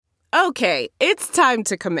Okay, it's time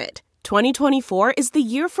to commit. 2024 is the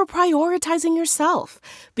year for prioritizing yourself.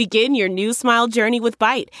 Begin your new smile journey with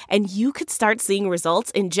Byte, and you could start seeing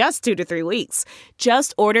results in just 2 to 3 weeks.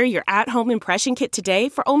 Just order your at-home impression kit today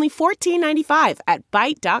for only $14.95 at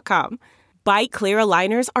Byte.com. Byte Clear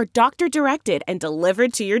aligners are doctor-directed and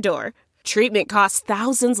delivered to your door. Treatment costs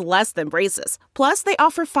thousands less than braces. Plus, they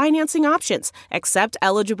offer financing options, accept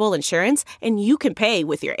eligible insurance, and you can pay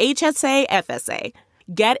with your HSA FSA.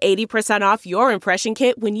 Get 80% off your impression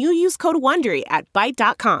kit when you use code WONDERY at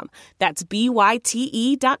Byte.com. That's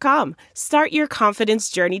BYTE.com. Start your confidence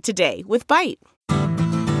journey today with Byte.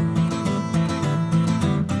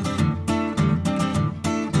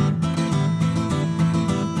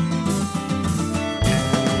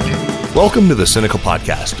 Welcome to the Sinica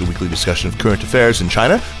Podcast, a weekly discussion of current affairs in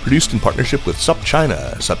China, produced in partnership with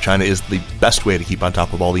SupChina. SupChina is the best way to keep on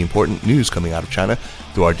top of all the important news coming out of China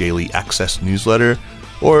through our daily Access newsletter,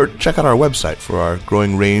 or check out our website for our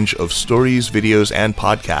growing range of stories, videos, and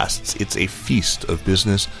podcasts. It's a feast of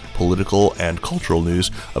business, political, and cultural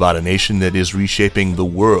news about a nation that is reshaping the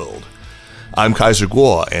world. I'm Kaiser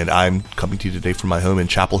Kuo, and I'm coming to you today from my home in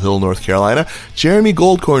Chapel Hill, North Carolina. Jeremy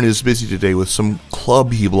Goldkorn is busy today with some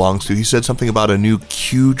club he belongs to. He said something about a new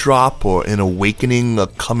Q drop or an awakening, a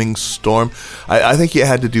coming storm. I think it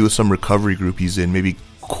had to do with some recovery group he's in, maybe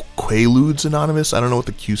Quaaludes Anonymous? I don't know what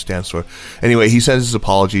the Q stands for. Anyway, he sends his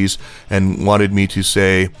apologies and wanted me to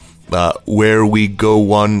say, where we go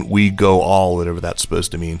one, we go all, whatever that's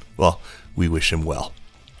supposed to mean. Well, we wish him well.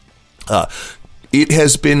 It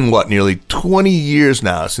has been, nearly 20 years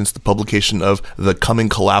now since the publication of The Coming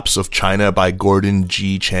Collapse of China by Gordon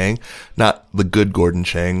G. Chang. Not the good Gordon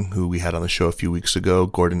Chang, who we had on the show a few weeks ago,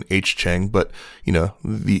 Gordon H. Chang, but,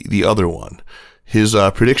 the other one. His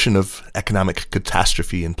prediction of economic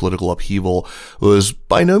catastrophe and political upheaval was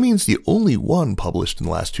by no means the only one published in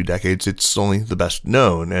the last 2 decades. It's only the best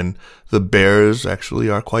known, and the bears actually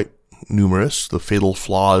are quite numerous. The fatal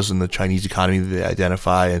flaws in the Chinese economy that they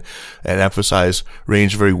identify and emphasize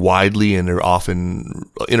range very widely and are often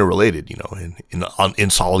interrelated, in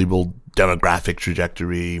insoluble demographic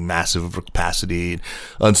trajectory, massive overcapacity,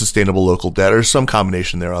 unsustainable local debt, or some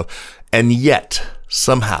combination thereof. And yet,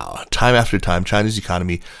 somehow, time after time, China's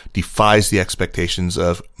economy defies the expectations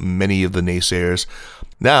of many of the naysayers.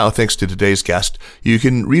 Now, thanks to today's guest, you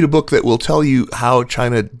can read a book that will tell you how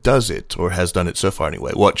China does it, or has done it so far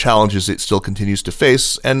anyway, what challenges it still continues to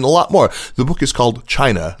face, and a lot more. The book is called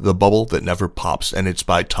China, The Bubble That Never Pops, and it's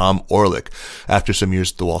by Tom Orlik. After some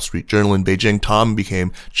years at the Wall Street Journal in Beijing, Tom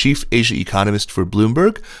became chief Asia economist for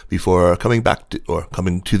Bloomberg before coming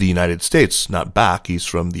to the United States. Not back, he's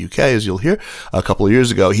from the UK, as you'll hear, a couple of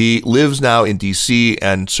years ago. He lives now in DC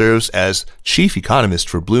and serves as chief economist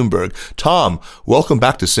for Bloomberg. Tom, welcome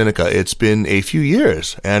back to Sinica. It's been a few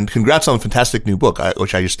years, and congrats on a fantastic new book,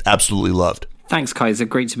 which I just absolutely loved. Thanks, Kaiser.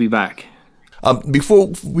 Great to be back.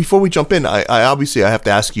 Before we jump in, I obviously have to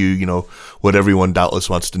ask you, what everyone doubtless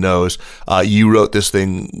wants to know is, you wrote this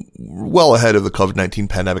thing well ahead of the COVID-19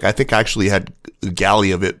 pandemic. I think I actually had a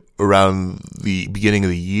galley of it around the beginning of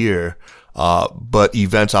the year, but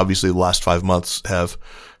events, obviously, the last 5 months have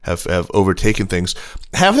overtaken things.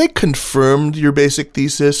 Have they confirmed your basic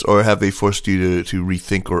thesis, or have they forced you to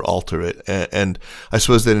rethink or alter it? And I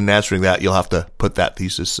suppose that in answering that, you'll have to put that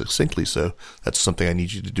thesis succinctly. So that's something I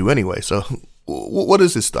need you to do anyway. So what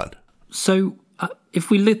has this done? So if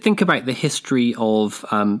we think about the history of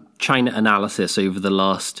China analysis over the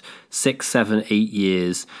last 6, 7, 8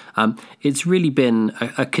 years, it's really been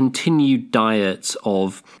a continued diet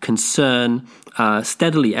of concern,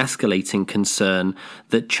 steadily escalating concern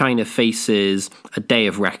that China faces a day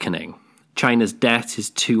of reckoning. China's debt is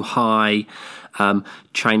too high.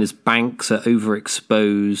 China's banks are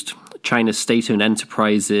overexposed. China's state-owned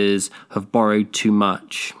enterprises have borrowed too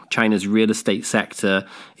much. China's real estate sector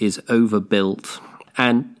is overbuilt.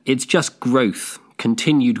 And it's just growth,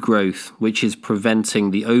 continued growth, which is preventing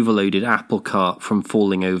the overloaded apple cart from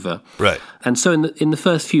falling over. Right. And so in the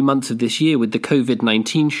first few months of this year, with the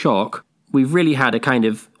COVID-19 shock, we've really had a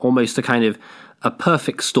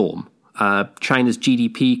perfect storm. China's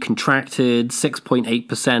GDP contracted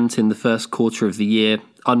 6.8% in the first quarter of the year,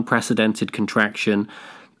 unprecedented contraction.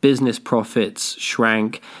 Business profits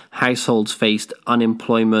shrank, households faced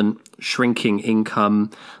unemployment, shrinking income,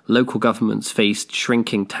 local governments faced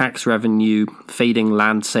shrinking tax revenue, fading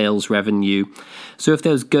land sales revenue. So if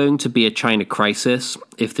there was going to be a China crisis,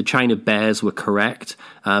 if the China bears were correct,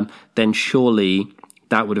 then surely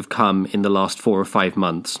that would have come in the last 4 or 5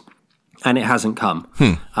 months. And it hasn't come.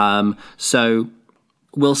 So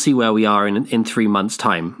we'll see where we are in 3 months'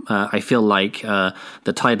 time. I feel like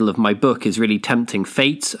the title of my book is really tempting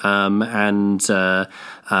fate, and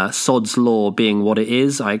Sod's Law being what it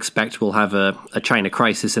is, I expect we'll have a China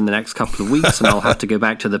crisis in the next couple of weeks, and I'll have to go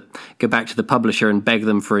back to the publisher and beg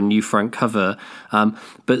them for a new front cover.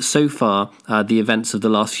 But so far, the events of the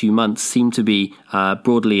last few months seem to be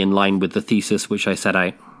broadly in line with the thesis which I set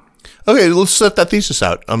out. Okay, let's set that thesis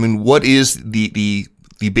out. I mean, what is the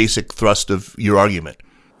basic thrust of your argument?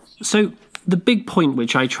 So the big point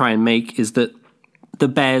which I try and make is that the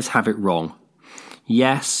bears have it wrong.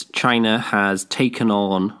 Yes, China has taken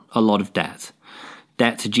on a lot of debt.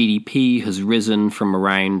 Debt to GDP has risen from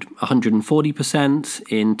around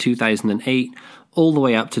 140% in 2008 all the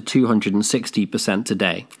way up to 260%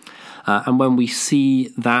 today. And when we see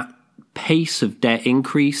that pace of debt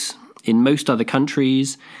increase in most other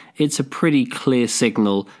countries, it's a pretty clear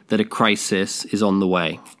signal that a crisis is on the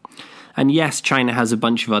way. And yes, China has a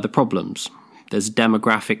bunch of other problems. There's a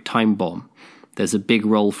demographic time bomb. There's a big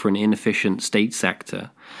role for an inefficient state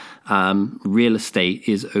sector. Real estate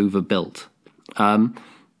is overbuilt.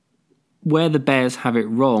 Where the bears have it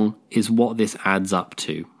wrong is what this adds up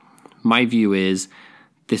to. My view is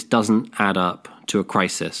this doesn't add up to a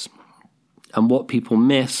crisis. And what people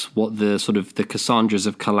miss, what the Cassandras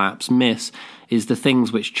of collapse miss, is the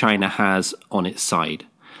things which China has on its side.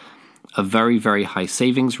 A very, very high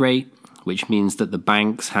savings rate, which means that the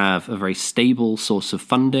banks have a very stable source of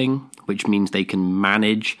funding, which means they can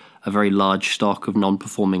manage a very large stock of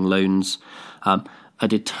non-performing loans. A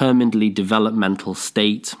determinedly developmental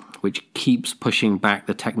state, which keeps pushing back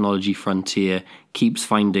the technology frontier, keeps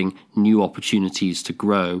finding new opportunities to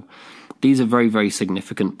grow. These are very, very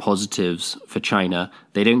significant positives for China.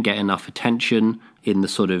 They don't get enough attention in the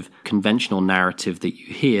sort of conventional narrative that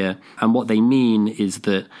you hear. And what they mean is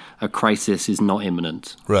that a crisis is not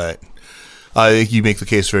imminent. Right. I think you make the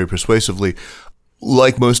case very persuasively.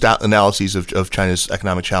 Like most analyses of China's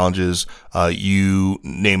economic challenges, you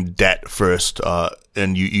named debt first,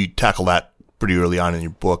 and you tackle that pretty early on in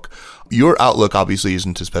your book. Your outlook obviously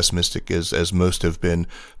isn't as pessimistic as most have been,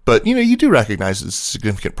 but you do recognize it's a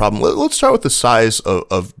significant problem. Let's start with the size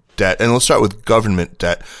of debt, and let's start with government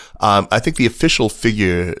debt. I think the official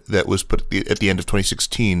figure that was put at the end of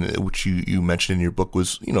 2016, which you mentioned in your book,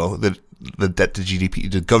 was that the debt to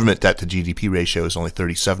GDP, the government debt to GDP ratio is only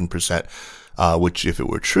 37%. Which, if it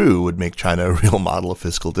were true, would make China a real model of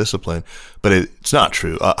fiscal discipline. But it's not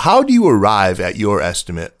true. How do you arrive at your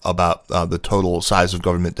estimate about the total size of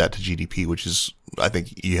government debt to GDP, which is, I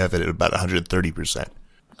think you have it at about 130%?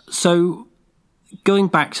 So going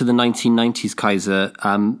back to the 1990s, Kaiser,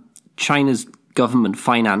 China's government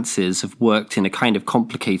finances have worked in a kind of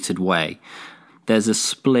complicated way. There's a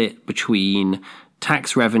split between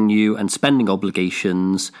tax revenue and spending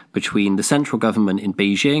obligations between the central government in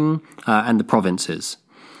Beijing and the provinces.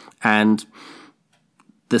 And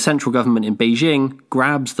the central government in Beijing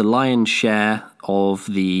grabs the lion's share of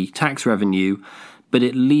the tax revenue, but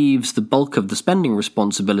it leaves the bulk of the spending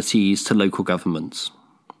responsibilities to local governments.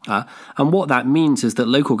 And what that means is that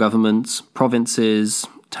local governments, provinces,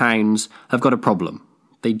 towns have got a problem.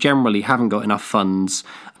 They generally haven't got enough funds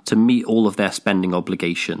to meet all of their spending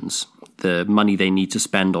obligations. The money they need to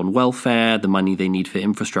spend on welfare, the money they need for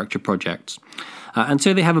infrastructure projects. And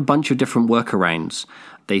so they have a bunch of different workarounds.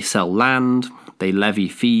 They sell land, they levy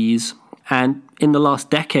fees, and in the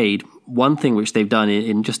last decade, one thing which they've done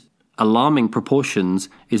in just alarming proportions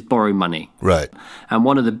is borrow money. Right. And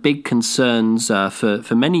one of the big concerns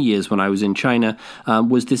for many years when I was in China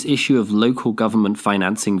was this issue of local government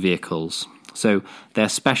financing vehicles. So they're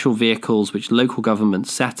special vehicles which local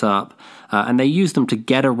governments set up, and they use them to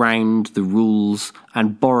get around the rules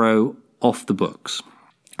and borrow off the books.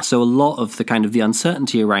 So a lot of the kind of the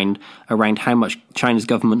uncertainty around how much China's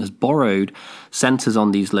government has borrowed centers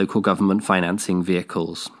on these local government financing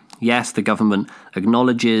vehicles. Yes, the government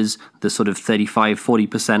acknowledges the sort of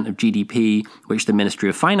 35-40% of GDP which the Ministry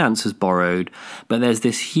of Finance has borrowed, but there's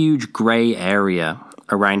this huge grey area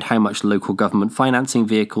around how much local government financing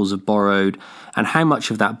vehicles have borrowed and how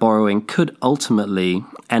much of that borrowing could ultimately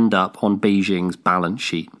end up on Beijing's balance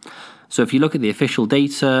sheet. So if you look at the official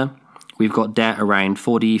data, we've got debt around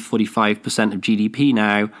 40-45% of GDP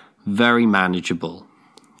now, very manageable.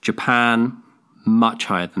 Japan, much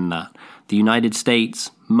higher than that. The United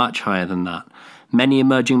States, much higher than that. Many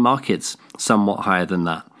emerging markets, somewhat higher than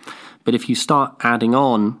that. But if you start adding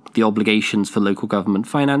on the obligations for local government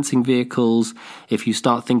financing vehicles, if you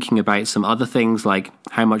start thinking about some other things like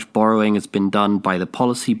how much borrowing has been done by the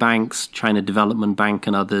policy banks, China Development Bank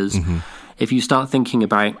and others, if you start thinking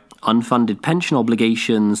about unfunded pension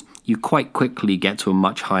obligations, you quite quickly get to a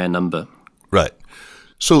much higher number. Right.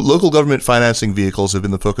 So local government financing vehicles have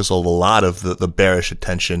been the focus of a lot of the bearish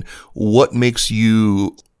attention. What makes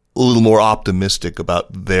you a little more optimistic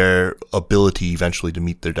about their ability eventually to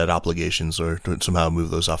meet their debt obligations or to somehow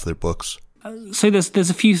move those off their books? So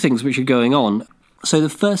there's a few things which are going on. So the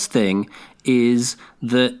first thing is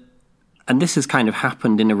that, and this has kind of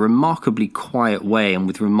happened in a remarkably quiet way and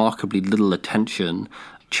with remarkably little attention,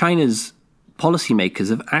 China's policymakers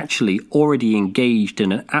have actually already engaged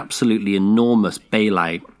in an absolutely enormous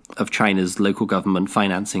bailout of China's local government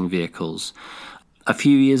financing vehicles. A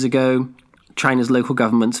few years ago, China's local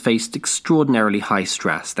governments faced extraordinarily high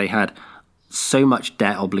stress. They had so much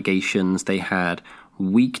debt obligations, they had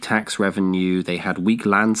weak tax revenue, they had weak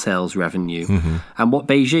land sales revenue. Mm-hmm. And what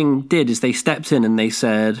Beijing did is they stepped in and they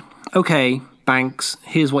said, okay, banks,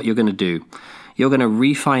 here's what you're going to do. You're going to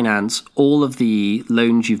refinance all of the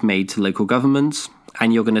loans you've made to local governments,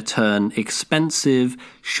 and you're going to turn expensive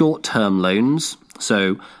short-term loans,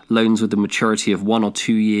 so loans with a maturity of 1 or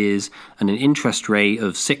 2 years and an interest rate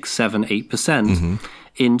of 6, 7, 8%, mm-hmm.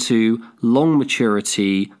 into long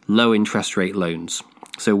maturity, low interest rate loans.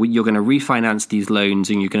 So you're going to refinance these loans,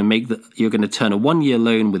 and you're going to turn a 1-year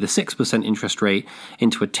loan with a 6% interest rate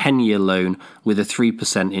into a 10-year loan with a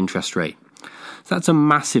 3% interest rate. So that's a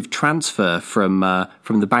massive transfer from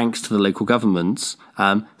the banks to the local governments,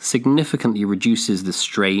 significantly reduces the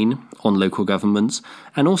strain on local governments,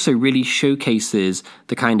 and also really showcases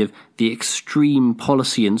the extreme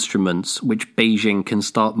policy instruments which Beijing can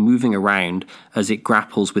start moving around as it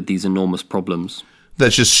grapples with these enormous problems.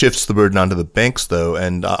 That just shifts the burden onto the banks, though,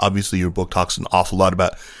 and obviously your book talks an awful lot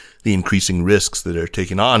about the increasing risks that are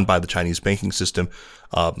taken on by the Chinese banking system,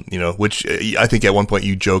 which I think at one point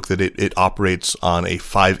you joke that it operates on a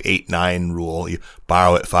 5-8-9 rule. You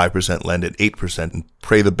borrow at 5%, lend at 8%, and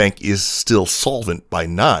pray the bank is still solvent by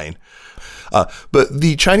 9. But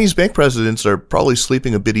the Chinese bank presidents are probably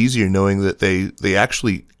sleeping a bit easier knowing that they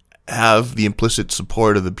actually have the implicit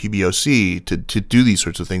support of the PBOC to do these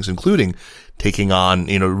sorts of things, including taking on,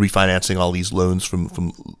 refinancing all these loans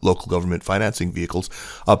from local government financing vehicles.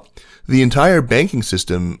 The entire banking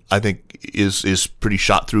system, I think, is pretty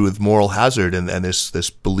shot through with moral hazard and this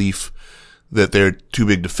belief that they're too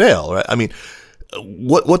big to fail, right? I mean,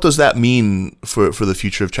 what does that mean for the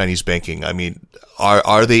future of Chinese banking? I mean,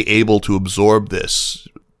 are they able to absorb this?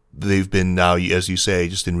 They've been now, as you say,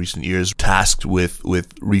 just in recent years, tasked with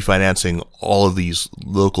refinancing all of these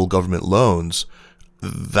local government loans.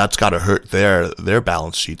 That's got to hurt their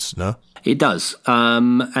balance sheets, no? It does.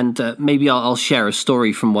 And maybe I'll share a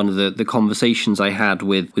story from one of the conversations I had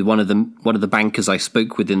with one of the bankers I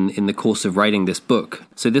spoke with in the course of writing this book.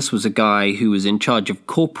 So this was a guy who was in charge of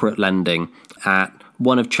corporate lending at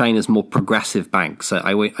one of China's more progressive banks.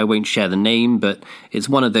 I won't share the name, but it's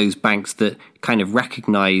one of those banks that kind of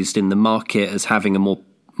recognized in the market as having a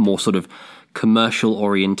more sort of commercial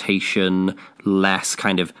orientation, less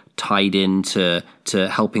kind of tied into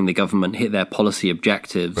helping the government hit their policy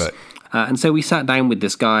objectives. Right. And so we sat down with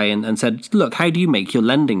this guy and said, look, how do you make your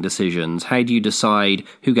lending decisions? How do you decide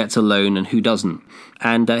who gets a loan and who doesn't?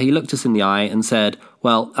 And he looked us in the eye and said,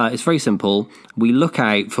 well, it's very simple. We look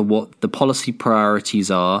out for what the policy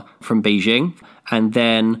priorities are from Beijing, and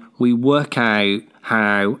then we work out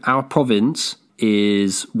how our province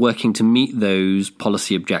is working to meet those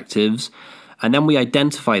policy objectives. And then we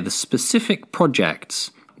identify the specific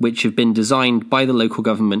projects which have been designed by the local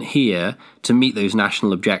government here to meet those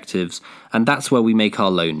national objectives. And that's where we make our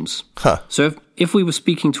loans. Huh. So if we were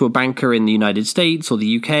speaking to a banker in the United States or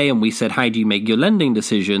the UK and we said, how do you make your lending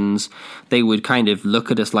decisions? They would kind of look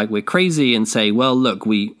at us like we're crazy and say, well, look,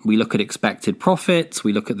 we look at expected profits,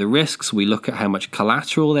 we look at the risks, we look at how much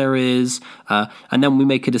collateral there is, and then we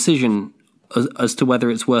make a decision as to whether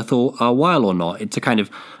it's worth our while or not. It's a kind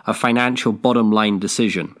of a financial bottom line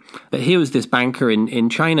decision. But here was this banker in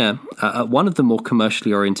China, at one of the more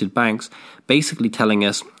commercially oriented banks, basically telling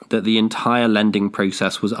us that the entire lending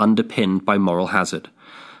process was underpinned by moral hazard,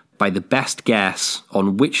 by the best guess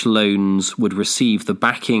on which loans would receive the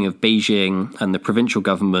backing of Beijing and the provincial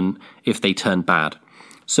government if they turned bad.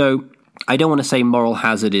 So I don't want to say moral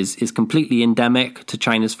hazard is completely endemic to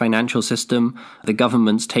China's financial system. The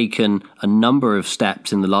government's taken a number of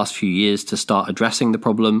steps in the last few years to start addressing the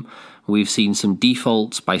problem. We've seen some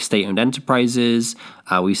defaults by state-owned enterprises.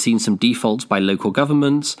 We've seen some defaults by local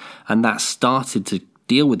governments, and that started to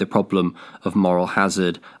deal with the problem of moral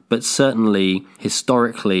hazard. But certainly,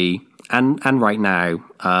 historically, and right now,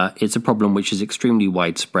 it's a problem which is extremely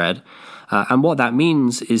widespread. And what that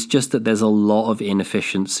means is just that there's a lot of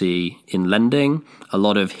inefficiency in lending, a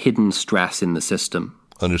lot of hidden stress in the system.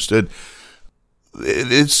 Understood.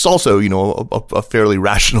 it's also, a fairly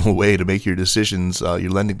rational way to make your decisions,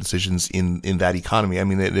 your lending decisions in that economy. I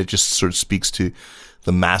mean, it just sort of speaks to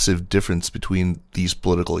the massive difference between these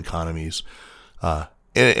political economies. In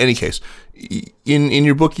any case, in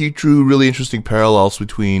your book, you drew really interesting parallels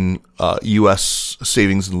between U.S.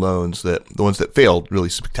 savings and loans, the ones that failed really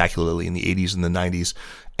spectacularly in the 80s and the 90s,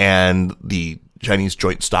 and the Chinese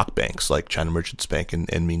joint stock banks like China Merchants Bank and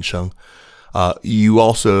Minsheng. You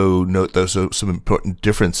also note those some important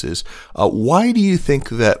differences. Why do you think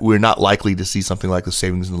that we're not likely to see something like the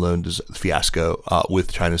savings and loans fiasco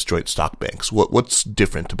with China's joint stock banks? What's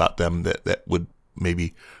different about them that would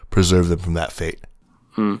maybe preserve them from that fate?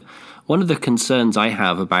 One of the concerns I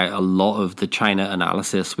have about a lot of the China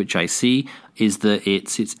analysis, which I see, is that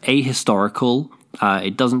it's ahistorical.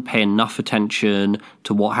 It doesn't pay enough attention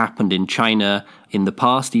to what happened in China in the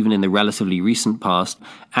past, even in the relatively recent past,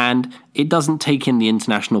 and it doesn't take in the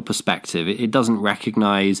international perspective. It doesn't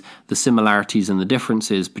recognize the similarities and the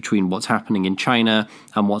differences between what's happening in China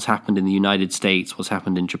and what's happened in the United States, what's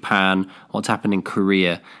happened in Japan, what's happened in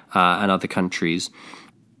Korea and other countries.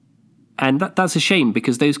 And that's a shame,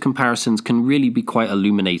 because those comparisons can really be quite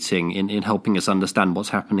illuminating in helping us understand what's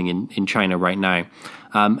happening in China right now.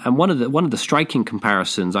 And one of the striking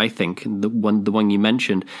comparisons, I think, the one you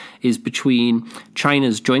mentioned, is between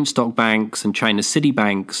China's joint stock banks and China's city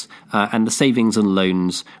banks and the savings and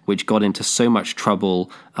loans, which got into so much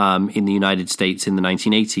trouble in the United States in the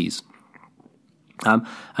 1980s.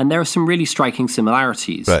 And there are some really striking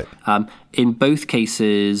similarities. Right. In both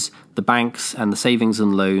cases, the banks and the savings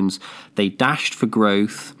and loans, they dashed for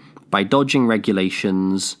growth by dodging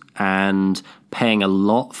regulations and paying a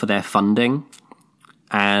lot for their funding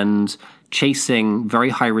and chasing very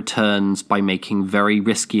high returns by making very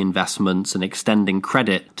risky investments and extending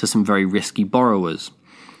credit to some very risky borrowers.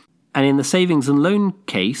 And in the savings and loan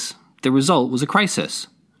case, the result was a crisis.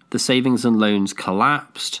 The savings and loans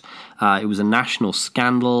collapsed. It was a national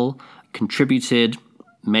scandal, contributed,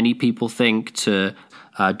 many people think, to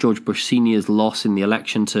George Bush Sr.'s loss in the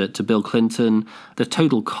election to Bill Clinton. The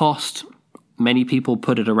total cost, many people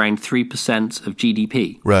put it around 3% of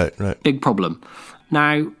GDP. Right. Big problem.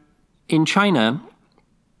 Now, in China,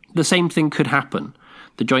 the same thing could happen.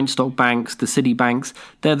 The joint stock banks, the city banks,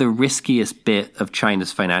 they're the riskiest bit of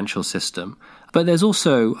China's financial system. But there's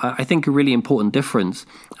also, I think, a really important difference,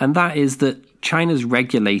 and that is that China's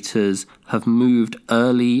regulators have moved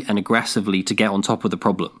early and aggressively to get on top of the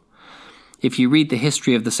problem. If you read the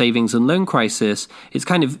history of the savings and loan crisis, it's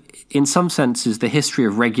kind of, in some senses, the history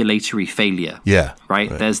of regulatory failure. Yeah. Right?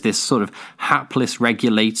 There's this sort of hapless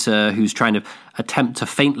regulator who's trying to attempt to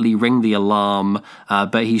faintly ring the alarm,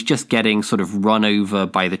 but he's just getting sort of run over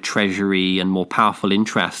by the Treasury and more powerful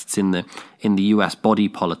interests in the US body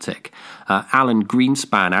politic. Alan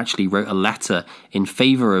Greenspan actually wrote a letter in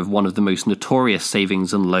favor of one of the most notorious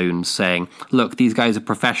savings and loans, saying, look, these guys are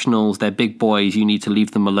professionals, they're big boys, you need to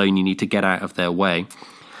leave them alone, you need to get out of their way.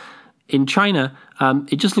 In China,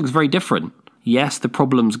 it just looks very different. Yes, the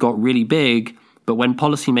problems got really big, but when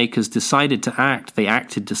policymakers decided to act, they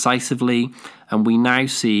acted decisively, and we now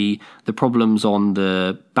see the problems on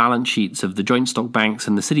the balance sheets of the joint stock banks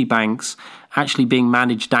and the city banks actually being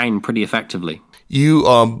managed down pretty effectively. You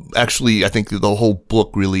actually, I think the whole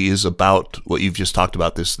book really is about what you've just talked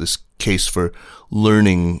about, this case for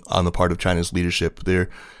learning on the part of China's leadership. They're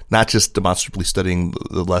not just demonstrably studying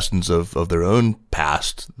the lessons of their own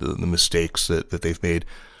past, the mistakes that they've made.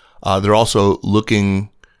 They're also looking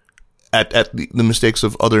at the mistakes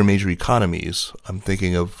of other major economies. I'm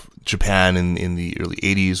thinking of Japan in the early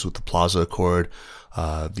 80s with the Plaza Accord,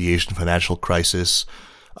 the Asian financial crisis.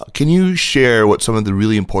 Can you share what some of the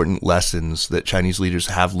really important lessons that Chinese leaders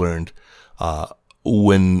have learned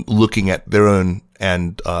when looking at their own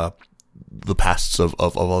and the pasts of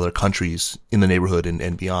other countries in the neighborhood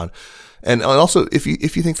and beyond? And also, if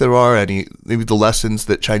you think there are any, maybe the lessons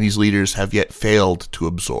that Chinese leaders have yet failed to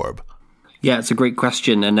absorb. Yeah, it's a great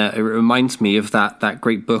question, and it reminds me of that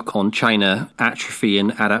great book on China, Atrophy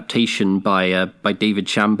and Adaptation by David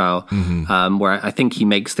Shambaugh, where I think he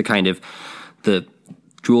makes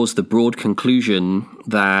draws the broad conclusion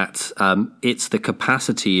that it's the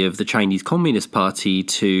capacity of the Chinese Communist Party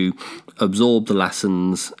to absorb the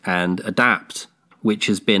lessons and adapt, which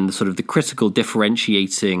has been the critical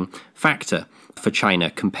differentiating factor for China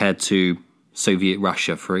compared to Soviet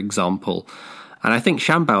Russia, for example. And I think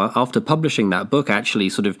Shambaugh, after publishing that book, actually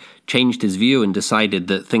sort of changed his view and decided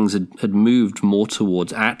that things had moved more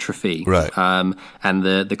towards atrophy. Right. And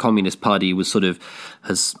the Communist Party was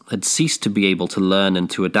had ceased to be able to learn and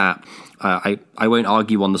to adapt. I won't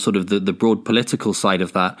argue on the sort of the broad political side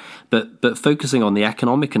of that, but focusing on the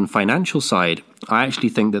economic and financial side, I actually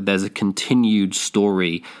think that there's a continued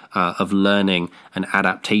story of learning and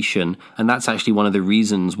adaptation, and that's actually one of the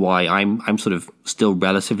reasons why I'm sort of still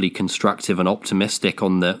relatively constructive and optimistic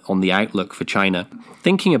on the outlook for China.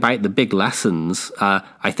 Thinking about the big lessons,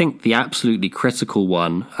 I think the absolutely critical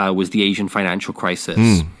one was the Asian financial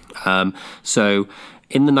crisis. So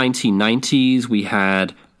in the 1990s, we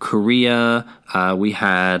had Korea, we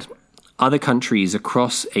had other countries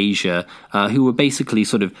across Asia who were basically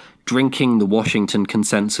sort of drinking the Washington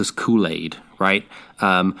Consensus Kool-Aid, right?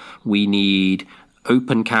 We need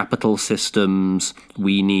open capital systems,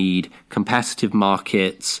 we need competitive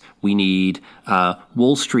markets, we need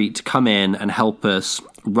Wall Street to come in and help us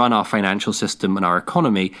run our financial system and our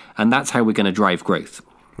economy, and that's how we're going to drive growth.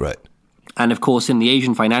 Right. And of course, in the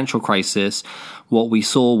Asian financial crisis, what we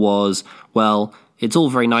saw was, well, it's all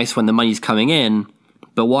very nice when the money's coming in,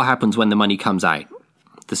 but what happens when the money comes out?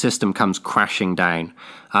 The system comes crashing down.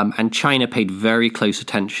 And China paid very close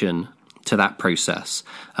attention to that process.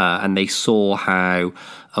 And they saw how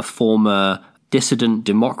a former dissident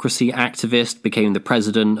democracy activist became the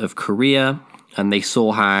president of Korea. And they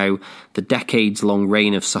saw how the decades-long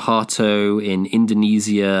reign of Suharto in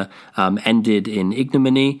Indonesia ended in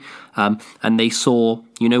ignominy. And they saw,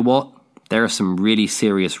 you know what? There are some really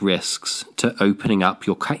serious risks to opening up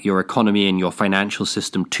your economy and your financial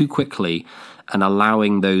system too quickly and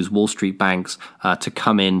allowing those Wall Street banks to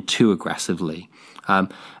come in too aggressively.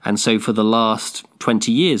 And so for the last 20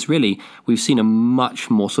 years, really, we've seen a much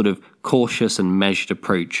more sort of cautious and measured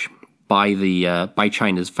approach by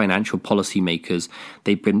China's financial policymakers.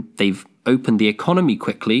 They've opened the economy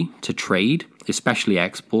quickly to trade, especially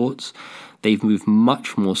exports. They've moved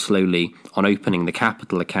much more slowly on opening the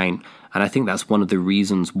capital account. And I think that's one of the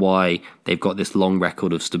reasons why they've got this long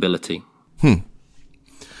record of stability.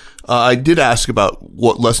 I did ask about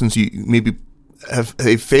what lessons you maybe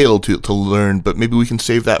they failed to learn, but maybe we can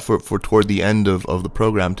save that for toward the end of the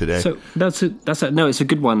program today. So it's a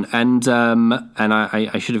good one, and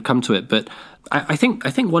I should have come to it, but I think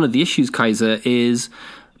one of the issues, Kaiser, is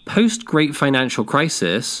post Great Financial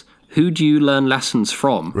Crisis. Who do you learn lessons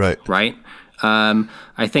from? Right.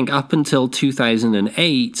 I think up until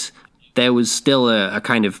 2008. There was still a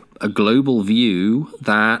kind of a global view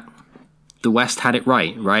that the West had it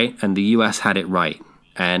right, and the US had it right.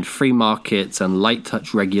 And free markets and light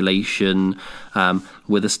touch regulation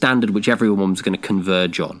were the standard which everyone was going to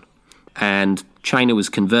converge on. And China was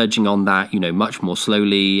converging on that, much more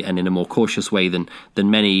slowly and in a more cautious way than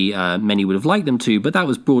many would have liked them to. But that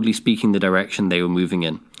was broadly speaking the direction they were moving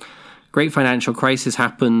in. Great financial crisis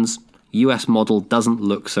happens. US model doesn't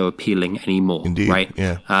look so appealing anymore. Indeed, right?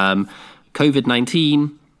 Yeah.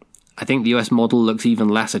 COVID-19, I think the US model looks even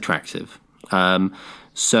less attractive.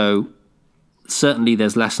 So certainly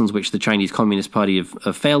there's lessons which the Chinese Communist Party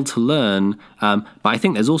have failed to learn. But I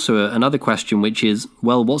think there's also another question, which is,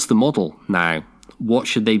 well, what's the model now? Who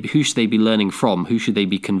should they be learning from? Who should they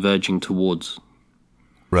be converging towards?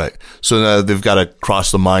 Right. So now they've got to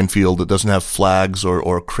cross the minefield that doesn't have flags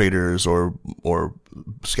or craters or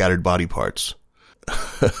scattered body parts.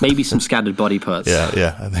 Maybe some scattered body parts.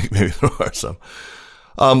 Yeah. I think maybe there are some.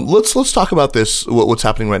 Let's talk about this. What's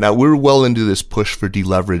happening right now? We're well into this push for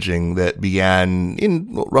deleveraging that began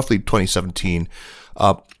in roughly 2017.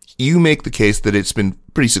 You make the case that it's been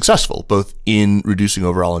pretty successful, both in reducing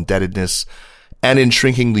overall indebtedness and in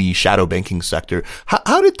shrinking the shadow banking sector.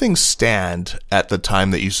 How did things stand at the time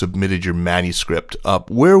that you submitted your manuscript?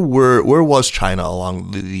 Where was China along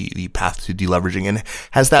the path to deleveraging, and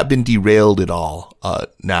has that been derailed at all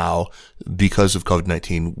now because of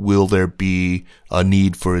COVID-19? Will there be a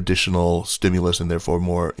need for additional stimulus and therefore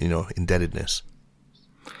more, indebtedness?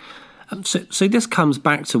 So this comes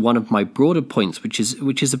back to one of my broader points, which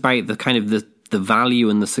is about the kind of the value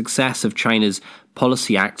and the success of China's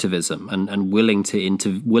policy activism and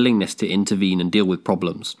willingness to intervene and deal with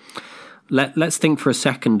problems. Let's think for a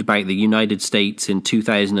second about the United States in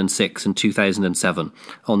 2006 and 2007,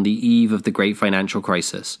 on the eve of the Great Financial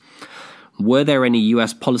Crisis. Were there any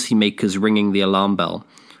US policymakers ringing the alarm bell?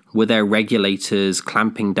 Were there regulators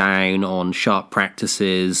clamping down on sharp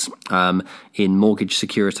practices in mortgage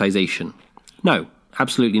securitization? No.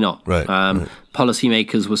 Absolutely not. Right.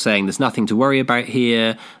 Policymakers were saying there's nothing to worry about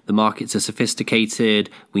here. The markets are sophisticated.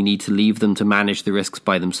 We need to leave them to manage the risks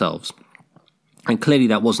by themselves. And clearly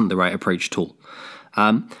that wasn't the right approach at all.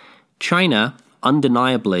 China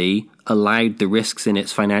undeniably allowed the risks in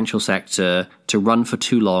its financial sector to run for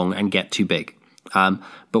too long and get too big.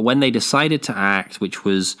 But when they decided to act, which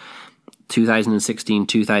was 2016,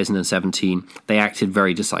 2017, they acted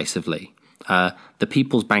very decisively. The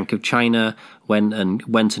People's Bank of China went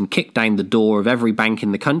and kicked down the door of every bank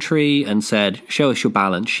in the country and said, show us your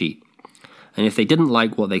balance sheet. And if they didn't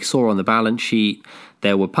like what they saw on the balance sheet,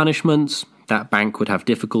 there were punishments. That bank would have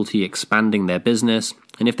difficulty expanding their business.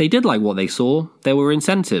 And if they did like what they saw, there were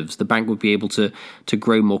incentives. The bank would be able to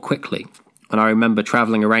grow more quickly. And I remember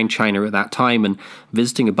traveling around China at that time and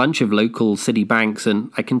visiting a bunch of local city banks.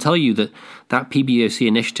 And I can tell you that PBOC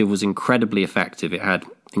initiative was incredibly effective. It had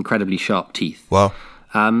incredibly sharp teeth. Wow.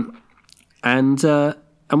 And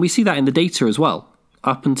we see that in the data as well.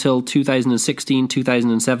 Up until 2016,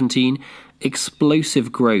 2017,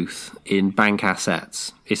 explosive growth in bank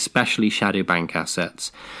assets, especially shadow bank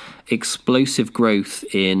assets. Explosive growth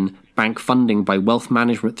in bank funding by wealth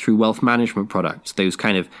management through wealth management products, those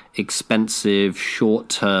kind of expensive,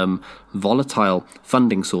 short-term, volatile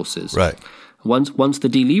funding sources. Right. Once the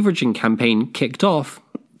deleveraging campaign kicked off,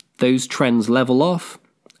 those trends level off.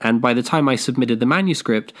 And by the time I submitted the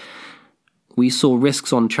manuscript, we saw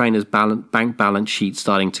risks on China's bank balance sheet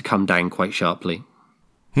starting to come down quite sharply.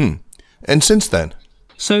 And since then?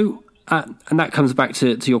 So, and that comes back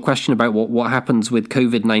to your question about what happens with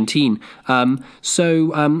COVID-19.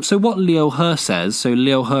 So what Liu He says. So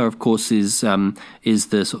Liu He, of course, is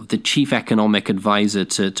the sort of the chief economic advisor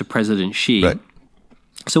to President Xi. Right.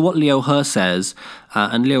 So what Liu He says,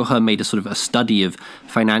 and Liu He made a sort of a study of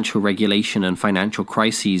financial regulation and financial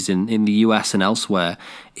crises in the US and elsewhere,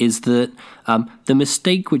 is that the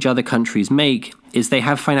mistake which other countries make is they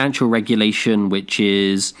have financial regulation which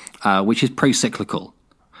is pro-cyclical.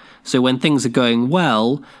 So when things are going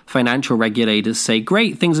well, financial regulators say,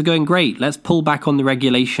 great, things are going great. Let's pull back on the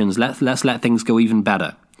regulations. Let's let things go even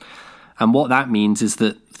better. And what that means is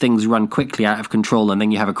that things run quickly out of control and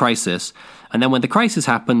then you have a crisis. And then when the crisis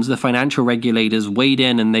happens, the financial regulators wade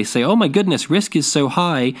in and they say, oh my goodness, risk is so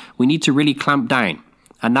high, we need to really clamp down.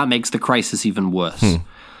 And that makes the crisis even worse.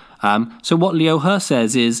 So what Liu He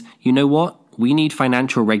says is, you know what? We need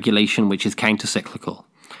financial regulation which is counter-cyclical.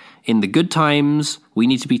 In the good times, we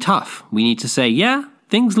need to be tough. We need to say, yeah,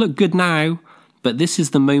 things look good now, but this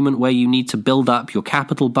is the moment where you need to build up your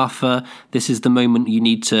capital buffer. This is the moment you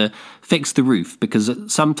need to fix the roof because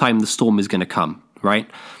sometime the storm is going to come, right?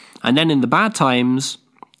 And then in the bad times,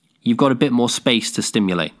 you've got a bit more space to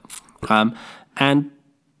stimulate. And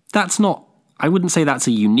that's not, I wouldn't say that's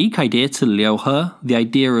a unique idea to Liu He. The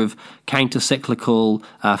idea of counter-cyclical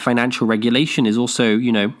financial regulation is also,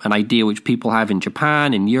 an idea which people have in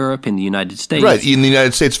Japan, in Europe, in the United States. Right, in the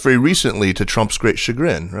United States very recently to Trump's great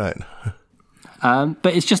chagrin, right.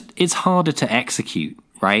 But it's harder to execute,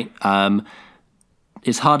 right?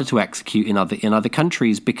 It's harder to execute in other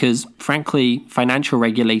countries because, frankly, financial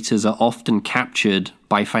regulators are often captured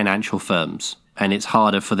by financial firms, and it's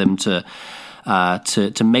harder for them to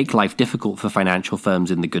make life difficult for financial firms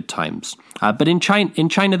in the good times. But in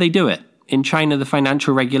China, they do it. In China, the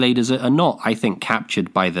financial regulators are not, I think,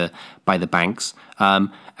 captured by the banks.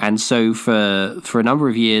 And so for a number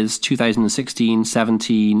of years, 2016,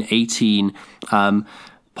 17, 18,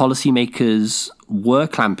 policymakers were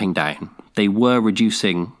clamping down. They were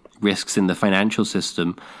reducing risks in the financial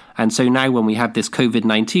system. And so now when we have this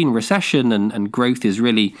COVID-19 recession and growth is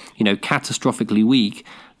really, catastrophically weak,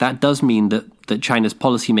 that does mean that China's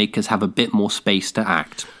policymakers have a bit more space to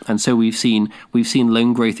act. And so we've seen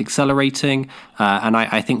loan growth accelerating, and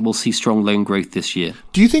I think we'll see strong loan growth this year.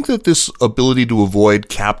 Do you think that this ability to avoid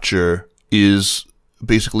capture is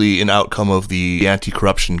basically an outcome of the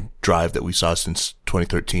anti-corruption drive that we saw since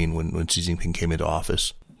 2013 when Xi Jinping came into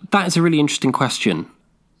office? That is a really interesting question.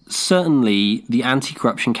 Certainly, the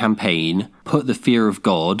anti-corruption campaign put the fear of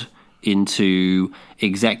God into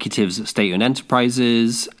executives at state-owned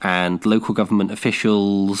enterprises and local government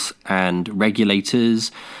officials and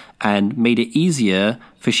regulators and made it easier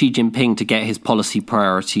for Xi Jinping to get his policy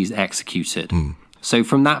priorities executed. So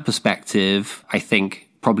from that perspective, I think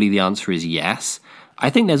probably the answer is yes. I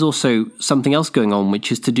think there's also something else going on,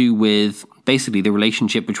 which is to do with basically the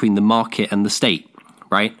relationship between the market and the state.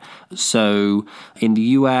 Right? So in the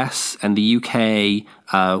US and the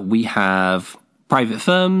UK, we have private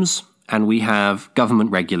firms and we have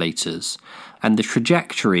government regulators. And the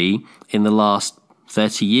trajectory in the last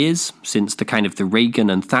 30 years, since the Reagan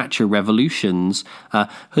and Thatcher revolutions,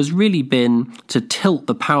 has really been to tilt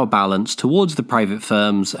the power balance towards the private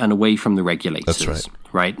firms and away from the regulators. That's right.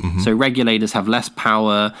 Right? Mm-hmm. So regulators have less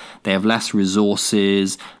power, they have less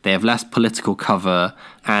resources, they have less political cover,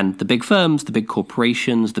 and the big firms, the big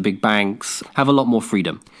corporations, the big banks have a lot more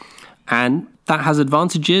freedom. And that has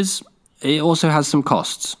advantages. It also has some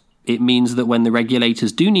costs. It means that when the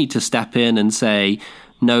regulators do need to step in and say,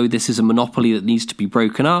 no, this is a monopoly that needs to be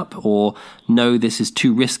broken up, or no, this is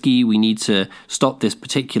too risky, we need to stop this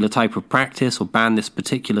particular type of practice or ban this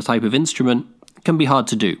particular type of instrument, can be hard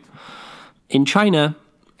to do. In China,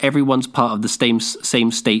 everyone's part of the same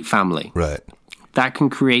state family. Right. That can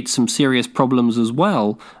create some serious problems as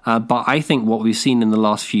well. But I think what we've seen in the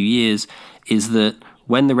last few years is that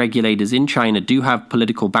when the regulators in China do have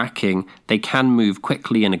political backing, they can move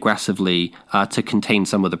quickly and aggressively to contain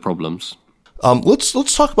some of the problems. Let's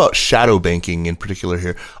talk about shadow banking in particular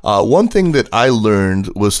here. One thing that I learned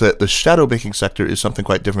was that the shadow banking sector is something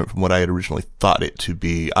quite different from what I had originally thought it to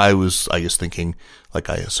be. I was, I guess, thinking, like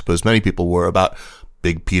I suppose many people were, about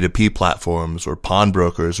big P2P platforms or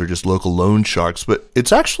pawnbrokers or just local loan sharks, but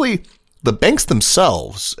it's actually the banks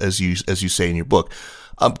themselves, as you say in your book.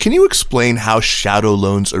 Can you explain how shadow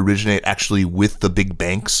loans originate actually with the big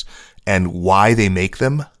banks and why they make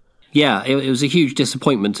them? Yeah, it was a huge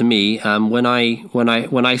disappointment to me. When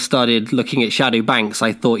I started looking at shadow banks,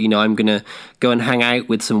 I thought, I'm going to go and hang out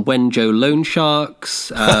with some Wenzhou loan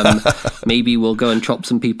sharks. Maybe we'll go and chop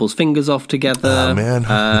some people's fingers off together. Oh, man.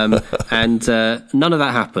 And none of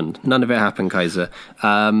that happened. None of it happened, Kaiser.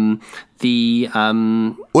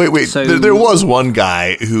 Wait. So, there was one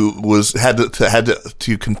guy who had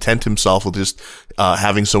to content himself with just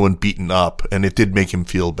having someone beaten up, and it did make him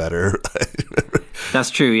feel better.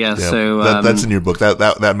 That's true. Yeah. So that's in your book.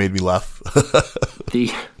 That made me laugh.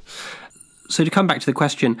 So to come back to the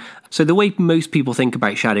question, so the way most people think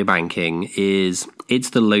about shadow banking is it's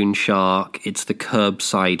the loan shark, it's the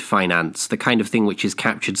curbside finance, the kind of thing which is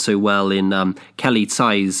captured so well in Kelly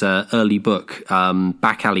Tsai's early book,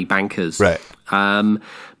 Back Alley Bankers. Right. And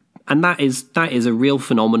that is a real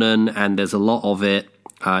phenomenon, and there's a lot of it,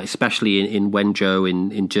 especially in Wenzhou,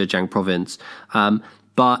 in Zhejiang province.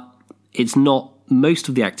 But it's not most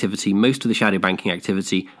of the shadow banking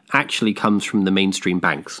activity actually comes from the mainstream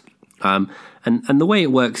banks. And the way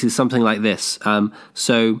it works is something like this.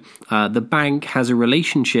 So the bank has a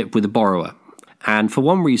relationship with the borrower, and for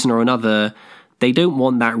one reason or another, they don't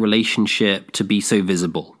want that relationship to be so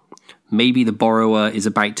visible. Maybe the borrower is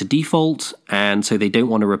about to default, and so they don't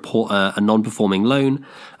want to report a non-performing loan.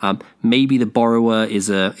 Maybe the borrower is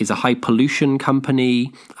a high pollution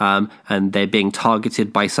company, and they're being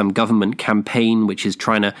targeted by some government campaign which is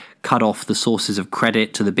trying to cut off the sources of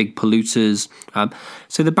credit to the big polluters.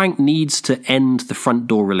 So the bank needs to end the front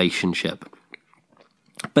door relationship.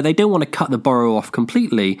 But they don't want to cut the borrower off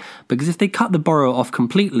completely, because if they cut the borrower off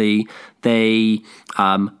completely, they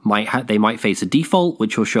might face a default,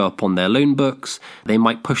 which will show up on their loan books. They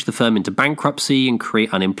might push the firm into bankruptcy and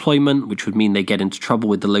create unemployment, which would mean they get into trouble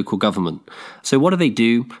with the local government. So what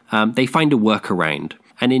do? They find a workaround.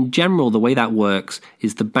 And in general, the way that works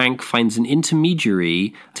is the bank finds an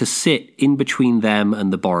intermediary to sit in between them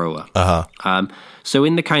and the borrower. Uh-huh. So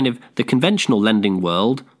in the conventional lending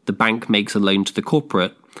world, the bank makes a loan to the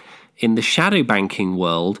corporate. In the shadow banking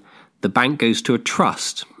world, the bank goes to a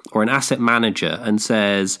trust or an asset manager and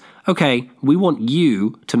says, okay, we want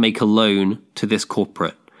you to make a loan to this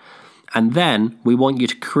corporate. And then we want you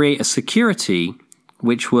to create a security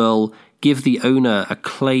which will give the owner a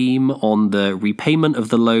claim on the repayment of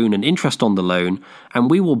the loan and interest on the loan, and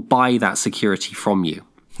we will buy that security from you.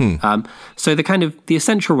 So the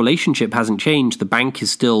essential relationship hasn't changed. The bank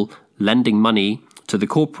is still lending money to the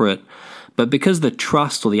corporate, but because the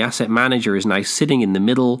trust or the asset manager is now sitting in the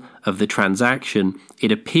middle of the transaction,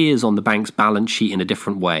 it appears on the bank's balance sheet in a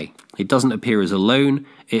different way. It doesn't appear as a loan,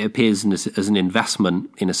 it appears as an investment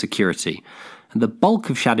in a security. And the bulk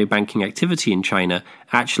of shadow banking activity in China,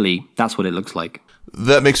 actually, that's what it looks like.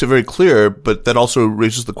 That makes it very clear, but that also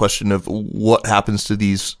raises the question of what happens to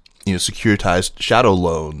these, securitized shadow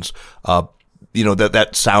loans. That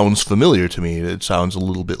sounds familiar to me. It sounds a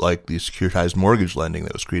little bit like the securitized mortgage lending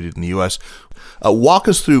that was created in the U.S. Walk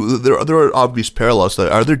us through. There are obvious parallels.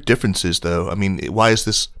 Are there differences, though? I mean, why is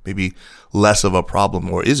this maybe less of a problem,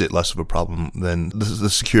 or is it less of a problem than the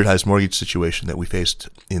securitized mortgage situation that we faced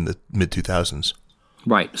in the mid-2000s?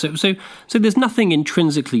 Right. So there's nothing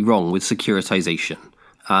intrinsically wrong with securitization.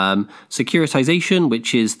 Securitization,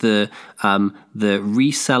 which is the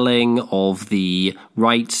reselling of the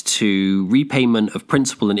right to repayment of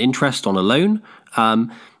principal and interest on a loan,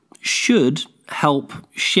 should help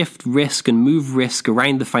shift risk and move risk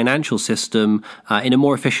around the financial system in a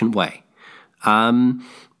more efficient way.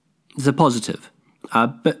 It's a positive.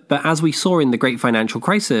 But as we saw in the Great Financial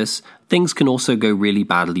Crisis, things can also go really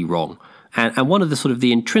badly wrong. And one of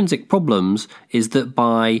the intrinsic problems is that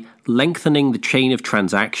by lengthening the chain of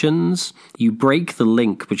transactions, you break the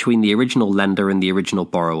link between the original lender and the original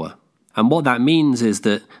borrower. And what that means is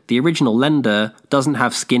that the original lender doesn't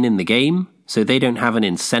have skin in the game, so they don't have an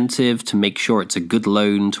incentive to make sure it's a good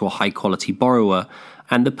loan to a high-quality borrower.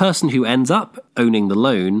 And the person who ends up owning the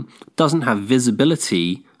loan doesn't have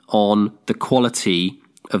visibility on the quality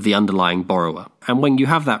of the underlying borrower. And when you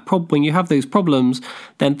have when you have those problems,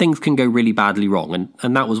 then things can go really badly wrong.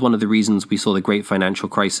 And that was one of the reasons we saw the great financial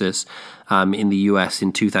crisis in the US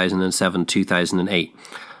in 2007, 2008.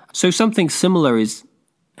 So something similar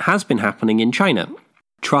has been happening in China.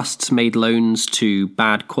 Trusts made loans to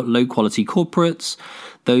low-quality corporates.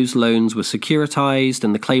 Those loans were securitized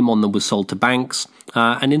and the claim on them was sold to banks.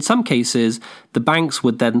 And in some cases, the banks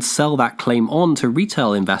would then sell that claim on to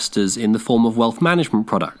retail investors in the form of wealth management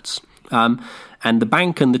products. And the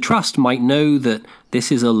bank and the trust might know that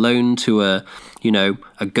this is a loan to a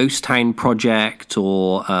ghost town project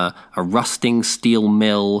or a rusting steel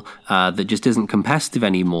mill that just isn't competitive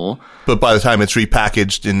anymore. But by the time it's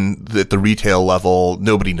repackaged at the retail level,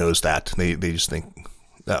 nobody knows that. They just think,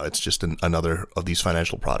 no, it's just another of these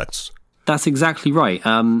financial products. That's exactly right.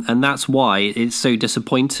 And that's why it's so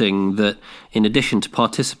disappointing that in addition to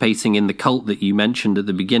participating in the cult that you mentioned at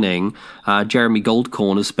the beginning, Jeremy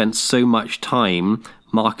Goldkorn has spent so much time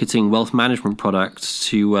marketing wealth management products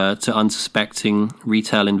to unsuspecting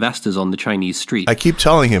retail investors on the Chinese street. I keep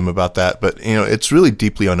telling him about that, but it's really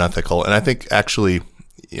deeply unethical. And I think actually,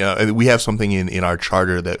 we have something in our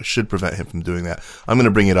charter that should prevent him from doing that. I'm going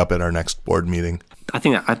to bring it up at our next board meeting. I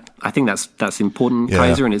think that's important, yeah.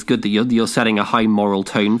 Kaiser, and it's good that you're setting a high moral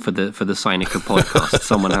tone for the Sinica podcast.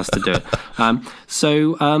 Someone has to do it.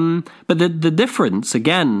 But the difference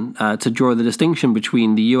again, to draw the distinction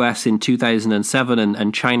between the US in 2007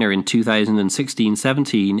 and China in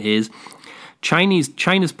 2016-17 is China's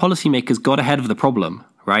policymakers got ahead of the problem,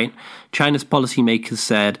 right? China's policymakers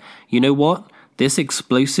said, you know what? This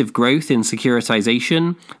explosive growth in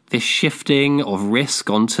securitization, this shifting of risk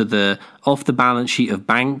off the balance sheet of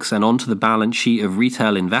banks and onto the balance sheet of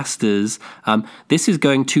retail investors, this is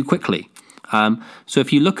going too quickly. So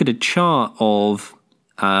if you look at a chart of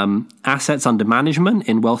assets under management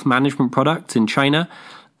in wealth management products in China,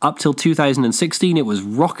 up till 2016, it was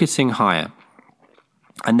rocketing higher.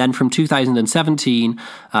 And then from 2017,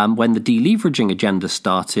 when the deleveraging agenda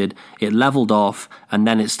started, it leveled off and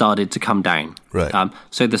then it started to come down. Right.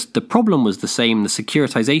 So the problem was the same. The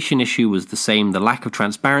securitization issue was the same. The lack of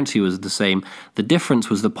transparency was the same. The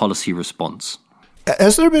difference was the policy response.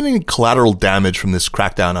 Has there been any collateral damage from this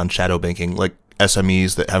crackdown on shadow banking, like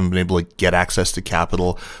SMEs that haven't been able to get access to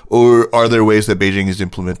capital? Or are there ways that Beijing is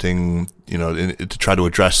implementing, to try to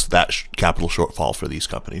address that capital shortfall for these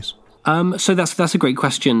companies? So that's a great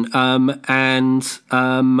question.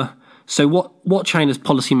 So what China's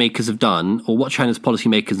policymakers have done, or what China's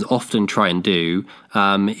policymakers often try and do,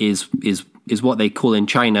 is what they call in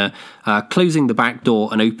China closing the back door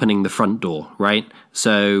and opening the front door, right?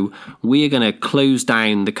 So we are going to close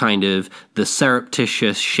down the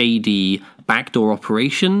surreptitious, shady backdoor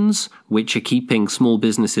operations, which are keeping small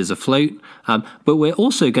businesses afloat. But we're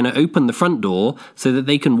also going to open the front door so that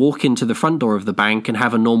they can walk into the front door of the bank and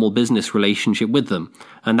have a normal business relationship with them.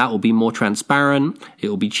 And that will be more transparent, it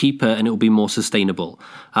will be cheaper, and it will be more sustainable.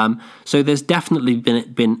 So there's definitely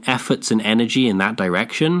been efforts and energy in that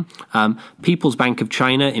direction. People's Bank of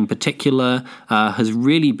China in particular has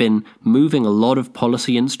really been moving a lot of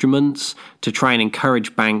policy instruments to try and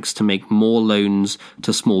encourage banks to make more loans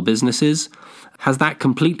to small businesses. Has that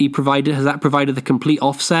provided the complete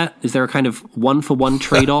offset? Is there a kind of one-for-one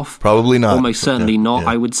trade-off? Probably not. Almost certainly not, yeah.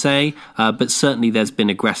 I would say. But certainly there's been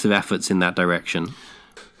aggressive efforts in that direction.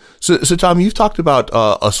 So Tom, you've talked about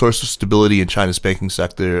a source of stability in China's banking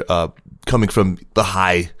sector coming from the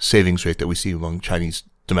high savings rate that we see among Chinese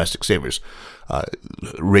domestic savers.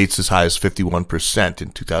 Rates as high as 51% in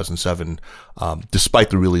 2007, despite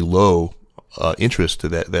the really low interest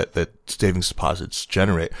that savings deposits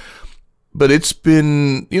generate. But it's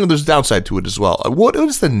been, there's a downside to it as well. What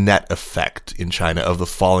is the net effect in China of the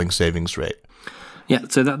falling savings rate? Yeah,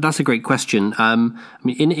 so that's a great question.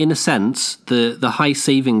 In a sense, the high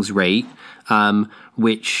savings rate,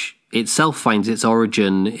 which itself finds its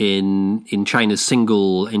origin in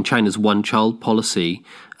China's one-child policy,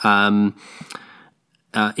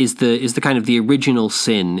 is the kind of the original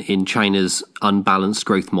sin in China's unbalanced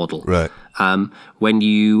growth model. Right. When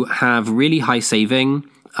you have really high saving,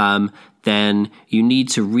 then you need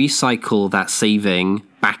to recycle that saving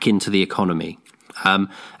back into the economy.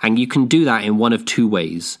 And you can do that in one of two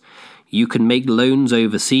ways. You can make loans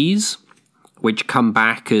overseas, which come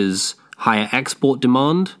back as higher export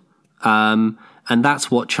demand. And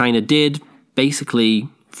that's what China did, basically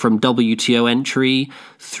from WTO entry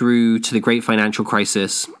through to the great financial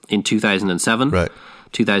crisis in 2007, right.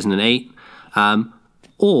 2008.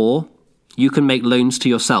 Or you can make loans to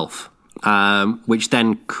yourself, which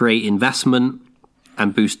then create investment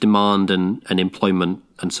and boost demand and employment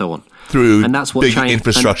and so on. Through and that's what big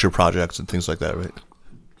infrastructure projects and things like that, right?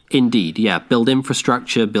 Indeed, yeah. Build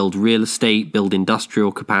infrastructure, build real estate, build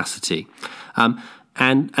industrial capacity.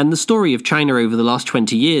 And the story of China over the last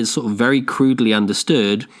 20 years, sort of very crudely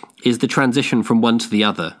understood, is the transition from one to the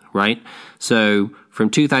other, right? So from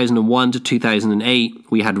 2001 to 2008,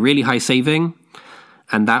 we had really high saving,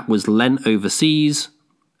 and that was lent overseas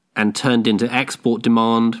and turned into export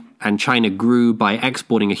demand, and China grew by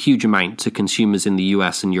exporting a huge amount to consumers in the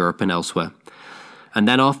US and Europe and elsewhere. And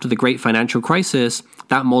then after the great financial crisis,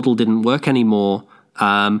 that model didn't work anymore,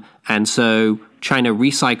 and so China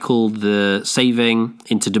recycled the saving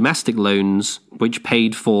into domestic loans, which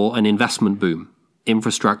paid for an investment boom,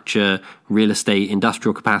 infrastructure, real estate,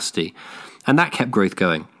 industrial capacity. And that kept growth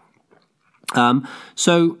going.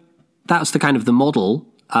 So that's the kind of the model.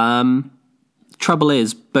 Trouble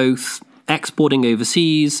is, both exporting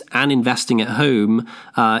overseas and investing at home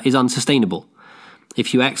is unsustainable.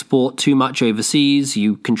 If you export too much overseas,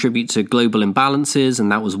 you contribute to global imbalances, and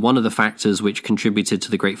that was one of the factors which contributed to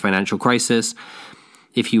the great financial crisis.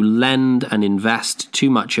 If you lend and invest too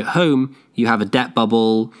much at home, you have a debt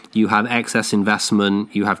bubble, you have excess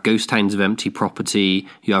investment, you have ghost towns of empty property,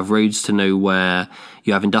 you have roads to nowhere,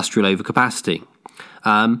 you have industrial overcapacity.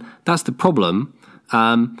 That's the problem.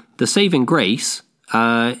 The saving grace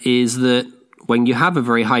is that when you have a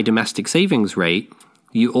very high domestic savings rate,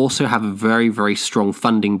 you also have a very, very strong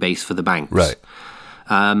funding base for the banks. Right.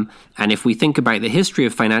 And if we think about the history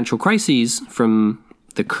of financial crises, from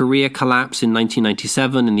the Korea collapse in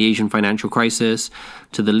 1997 and the Asian financial crisis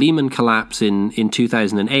to the Lehman collapse in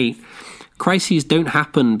 2008, crises don't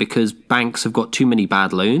happen because banks have got too many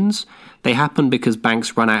bad loans. They happen because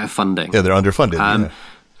banks run out of funding. Yeah, they're underfunded.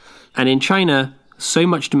 And in China, so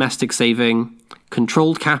much domestic saving,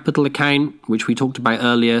 controlled capital account, which we talked about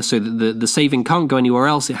earlier, so that the saving can't go anywhere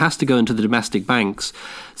else. It has to go into the domestic banks.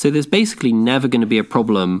 So there's basically never going to be a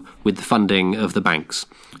problem with the funding of the banks.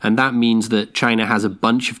 And that means that China has a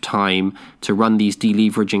bunch of time to run these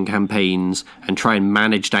deleveraging campaigns and try and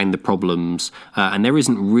manage down the problems. And there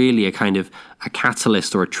isn't really a kind of a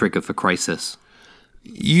catalyst or a trigger for crisis.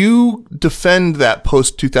 You defend that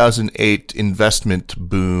post-2008 investment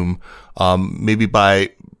boom, maybe by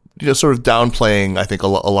sort of downplaying, I think, a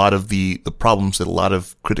lot of the problems that a lot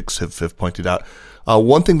of critics have pointed out.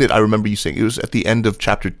 One thing that I remember you saying, it was at the end of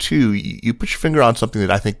chapter 2, you put your finger on something that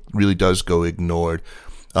I think really does go ignored.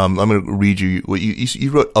 I'm going to read you what you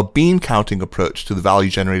wrote. A bean counting approach to the value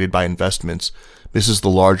generated by investments misses the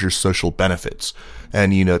larger social benefits.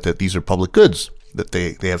 And you note that these are public goods, that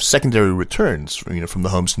they have secondary returns from the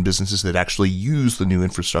homes and businesses that actually use the new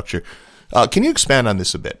infrastructure. Can you expand on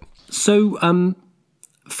this a bit? So,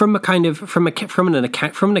 from an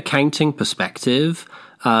accounting perspective,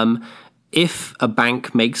 if a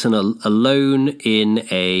bank makes a loan in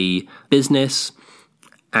a business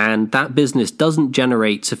and that business doesn't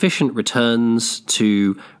generate sufficient returns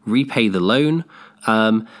to repay the loan,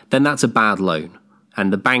 then that's a bad loan.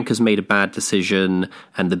 And the bank has made a bad decision,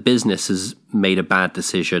 and the business has made a bad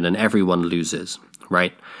decision, and everyone loses,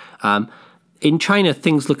 right? In China,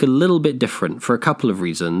 things look a little bit different for a couple of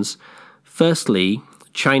reasons. Firstly,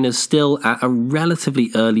 China's still at a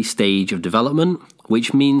relatively early stage of development,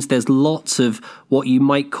 which means there's lots of what you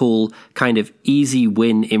might call kind of easy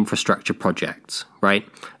win infrastructure projects, right?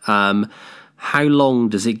 How long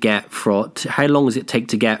does it take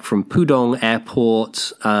to get from Pudong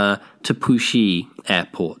Airport to Puxi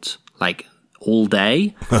Airport? Like all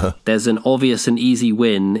day? There's an obvious and easy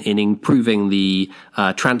win in improving the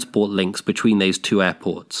transport links between those two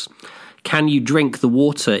airports. Can you drink the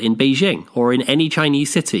water in Beijing or in any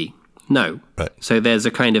Chinese city? No. Right. So there's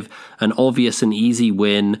a kind of an obvious and easy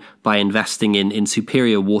win by investing in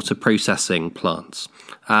superior water processing plants.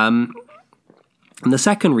 And the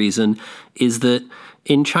second reason is that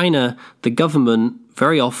in China, the government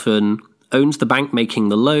very often owns the bank making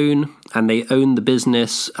the loan, and they own the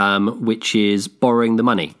business which is borrowing the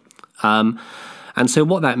money. And so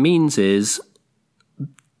what that means is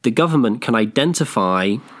the government can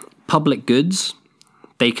identify public goods.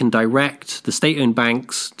 They can direct the state-owned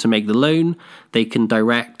banks to make the loan. They can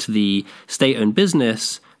direct the state-owned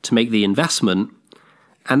business to make the investment.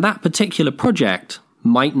 And that particular project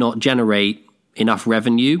might not generate enough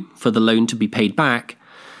revenue for the loan to be paid back.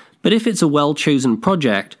 But if it's a well-chosen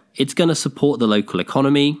project, it's going to support the local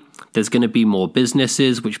economy. There's going to be more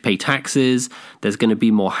businesses which pay taxes. There's going to be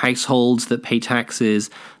more households that pay taxes.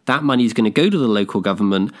 That money is going to go to the local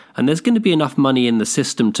government, and there's going to be enough money in the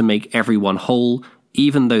system to make everyone whole,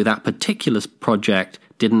 even though that particular project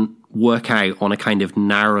didn't work out on a kind of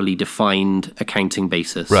narrowly defined accounting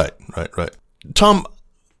basis. Right. Tom,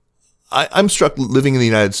 I'm struck living in the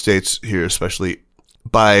United States here, especially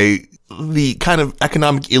by the kind of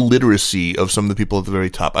economic illiteracy of some of the people at the very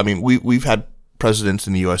top. I mean, we've had presidents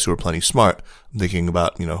in the U.S. who are plenty smart. I'm thinking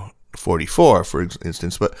about, 44, for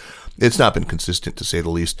instance, but it's not been consistent, to say the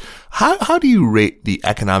least. How do you rate the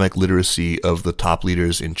economic literacy of the top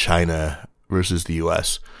leaders in China versus the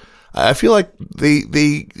U.S.? I feel like they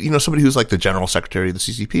somebody who's like the general secretary of the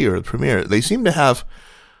CCP or the premier, they seem to have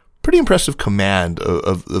pretty impressive command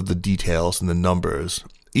of the details and the numbers,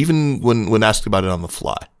 even when asked about it on the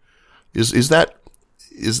fly. Is that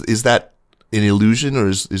an illusion, or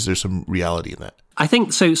is there some reality in that? I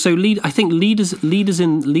think so. I think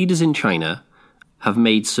leaders in China have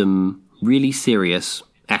made some really serious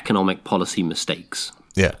economic policy mistakes.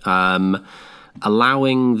 Yeah.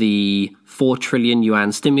 Allowing the 4 trillion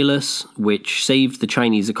yuan stimulus, which saved the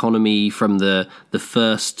Chinese economy from the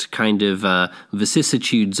first kind of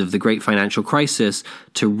vicissitudes of the great financial crisis,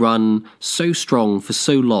 to run so strong for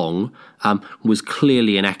so long, was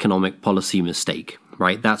clearly an economic policy mistake,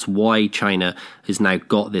 right? That's why China has now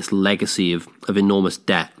got this legacy of enormous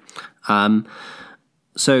debt.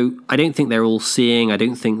 So I don't think they're all seeing. I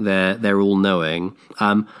don't think they're all knowing.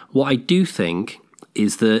 What I do think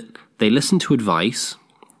is that they listen to advice,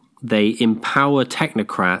 they empower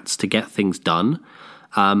technocrats to get things done,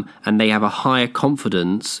 and they have a higher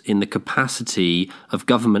confidence in the capacity of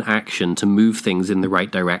government action to move things in the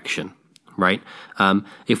right direction, right?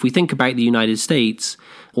 If we think about the United States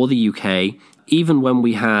or the UK, even when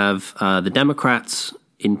we have the Democrats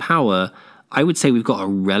in power, I would say we've got a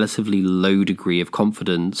relatively low degree of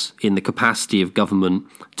confidence in the capacity of government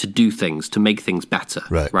to do things, to make things better,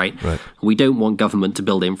 right? We don't want government to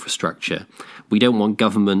build infrastructure. We don't want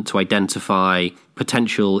government to identify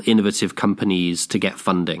potential innovative companies to get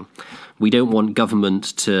funding. We don't want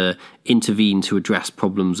government to intervene to address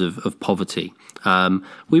problems of poverty.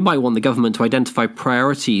 We might want the government to identify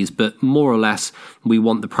priorities, but more or less we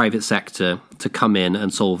want the private sector to come in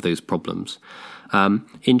and solve those problems.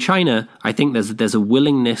 In China, I think there's a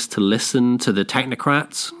willingness to listen to the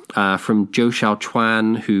technocrats, from Zhou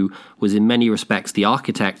Xiaochuan, who was in many respects the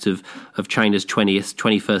architect of China's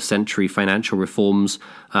 21st century financial reforms,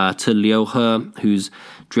 to Liu He, who's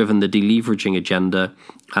driven the deleveraging agenda,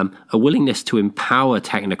 a willingness to empower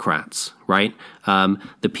technocrats, right?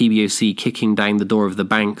 The PBOC kicking down the door of the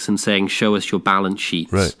banks and saying, show us your balance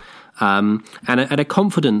sheets. Right. And a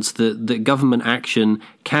confidence that government action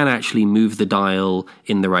can actually move the dial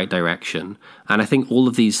in the right direction. And I think all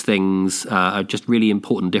of these things are just really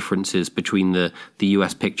important differences between the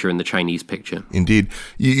US picture and the Chinese picture. Indeed.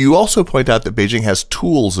 You also point out that Beijing has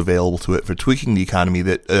tools available to it for tweaking the economy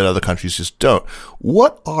that other countries just don't.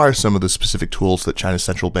 What are some of the specific tools that China's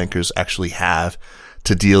central bankers actually have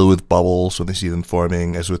to deal with bubbles when they see them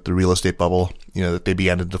forming, as with the real estate bubble, that they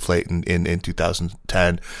began to deflate in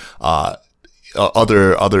 2010,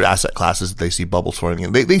 other asset classes that they see bubbles forming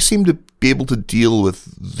in. They seem to be able to deal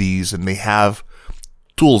with these, and they have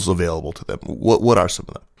tools available to them. What are some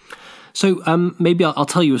of them? So maybe I'll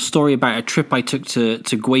tell you a story about a trip I took to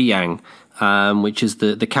Guiyang, which is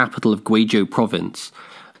the capital of Guizhou province.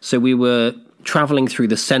 So we were traveling through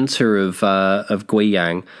the center of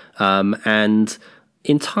Guiyang, and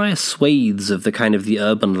entire swathes of the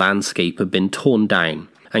urban landscape have been torn down.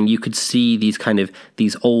 And you could see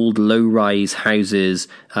these old low-rise houses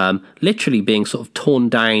literally being sort of torn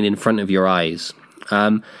down in front of your eyes.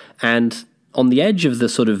 And on the edge of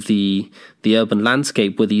the urban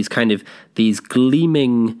landscape were these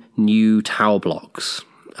gleaming new tower blocks.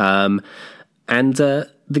 And the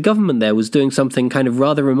government there was doing something kind of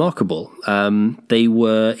rather remarkable. They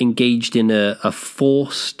were engaged in a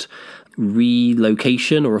forced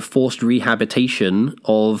relocation or a forced rehabilitation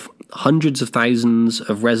of hundreds of thousands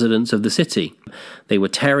of residents of the city. They were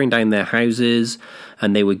tearing down their houses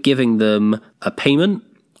and they were giving them a payment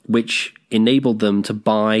which enabled them to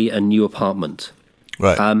buy a new apartment.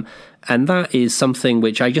 Right. And that is something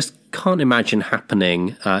which I just can't imagine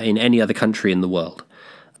happening in any other country in the world.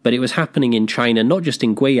 But it was happening in China, not just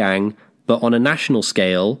in Guiyang, but on a national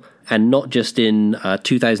scale, and not just in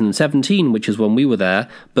 2017, which is when we were there,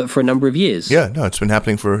 but for a number of years. Yeah, no, it's been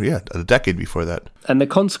happening for a decade before that. And the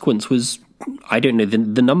consequence was, I don't know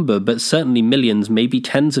the number, but certainly millions, maybe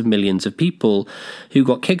tens of millions of people who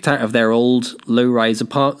got kicked out of their old low-rise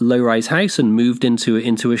house and moved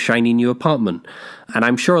into a shiny new apartment. And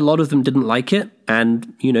I'm sure a lot of them didn't like it,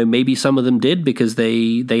 and maybe some of them did because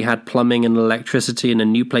they had plumbing and electricity and a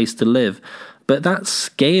new place to live. But that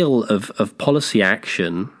scale of policy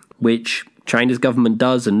action, which China's government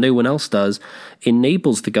does and no one else does,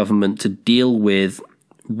 enables the government to deal with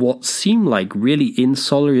what seem like really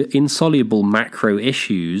insoluble macro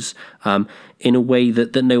issues in a way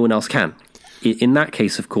that no one else can. In that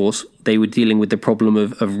case, of course, they were dealing with the problem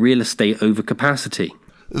of real estate overcapacity.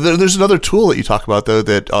 There's another tool that you talk about, though,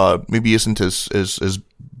 that maybe isn't as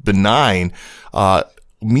benign,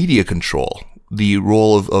 media control. The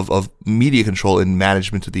role of media control in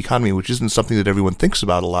management of the economy, which isn't something that everyone thinks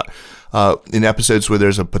about a lot. In episodes where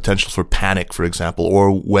there's a potential for panic, for example,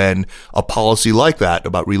 or when a policy like that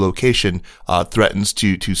about relocation threatens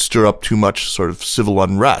to stir up too much sort of civil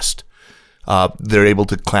unrest, they're able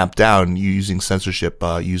to clamp down using censorship,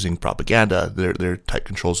 using propaganda. They're tight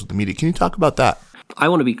controls of the media. Can you talk about that? I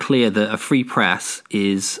want to be clear that a free press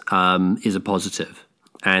is a positive.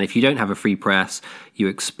 And if you don't have a free press, you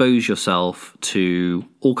expose yourself to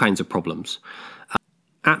all kinds of problems.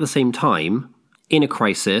 At the same time, in a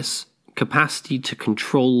crisis, capacity to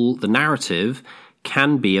control the narrative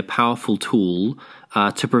can be a powerful tool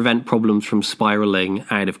to prevent problems from spiraling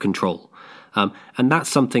out of control. And that's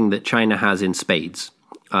something that China has in spades.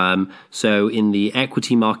 So in the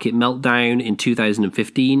equity market meltdown in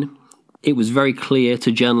 2015, it was very clear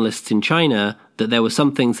to journalists in China that there were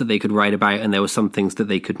some things that they could write about and there were some things that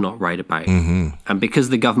they could not write about. Mm-hmm. And because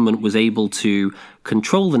the government was able to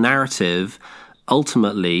control the narrative,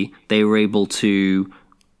 ultimately they were able to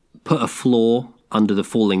put a floor under the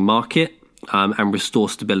falling market and restore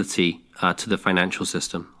stability to the financial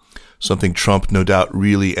system. Something Trump no doubt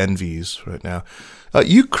really envies right now.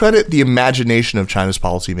 You credit the imagination of China's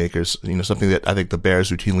policymakers, something that I think the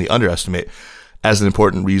bears routinely underestimate, as an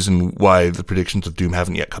important reason why the predictions of doom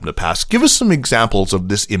haven't yet come to pass. Give us some examples of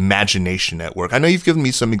this imagination at work. I know you've given me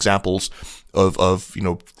some examples of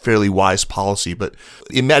fairly wise policy, but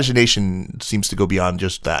imagination seems to go beyond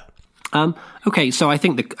just that. Okay, so I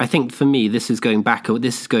think for me this is going back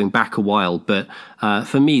a while, but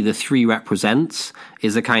for me the three represents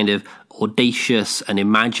is a kind of audacious and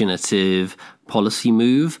imaginative policy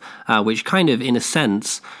move, which kind of in a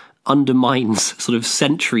sense undermines sort of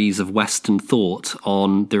centuries of Western thought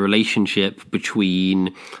on the relationship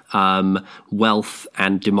between wealth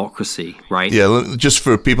and democracy, right? Yeah, just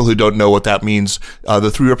for people who don't know what that means,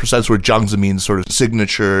 the three represents were Jiang Zemin's sort of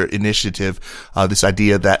signature initiative, this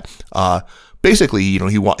idea that basically,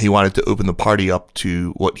 he wanted to open the party up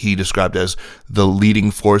to what he described as the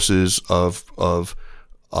leading forces of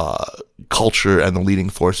culture and the leading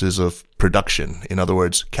forces of production. In other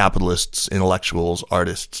words, capitalists, intellectuals,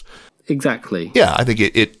 artists. Exactly. Yeah, I think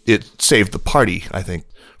it saved the party, I think,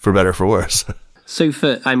 for better or for worse. So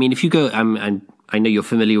if you go, I know you're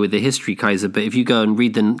familiar with the history, Kaiser, but if you go and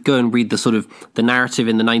read the sort of the narrative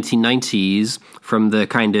in the 1990s from the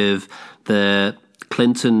kind of the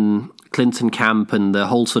Clinton camp and the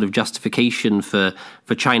whole sort of justification for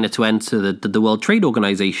China to enter the World Trade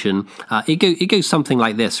Organization, it goes something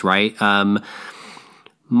like this, right?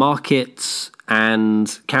 Markets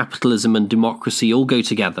and capitalism and democracy all go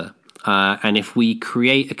together. And if we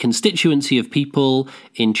create a constituency of people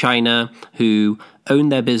in China who own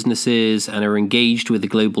their businesses and are engaged with the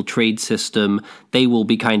global trade system, they will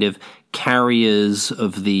be kind of carriers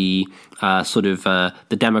of the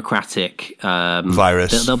the democratic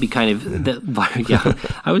virus. They'll be kind of yeah.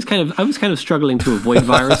 I was kind of struggling to avoid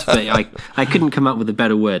virus, but I couldn't come up with a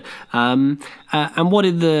better word. And what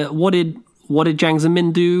did Jiang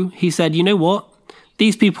Zemin do? He said, you know what?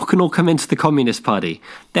 These people can all come into the Communist Party.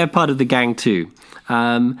 They're part of the gang too.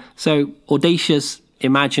 So audacious,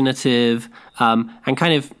 imaginative, and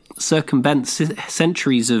kind of circumvent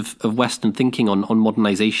centuries of Western thinking on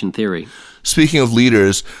modernization theory. Speaking of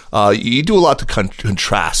leaders, you do a lot to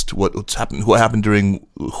contrast what happened during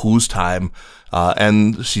Hu's time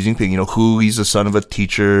and Xi Jinping. Hu, he's the son of a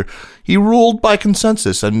teacher. He ruled by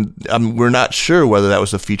consensus, and we're not sure whether that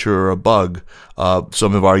was a feature or a bug.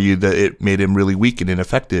 Some have argued that it made him really weak and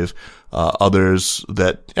ineffective. Others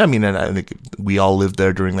that, and I think we all lived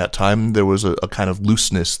there during that time. There was a kind of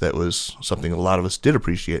looseness that was something a lot of us did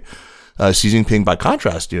appreciate. Xi Jinping, by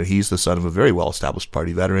contrast, he's the son of a very well-established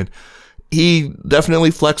party veteran. He definitely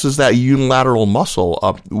flexes that unilateral muscle.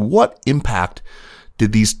 What impact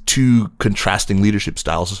did these two contrasting leadership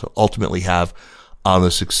styles ultimately have on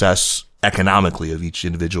the success economically of each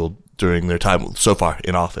individual during their time so far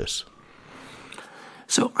in office?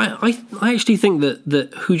 So I actually think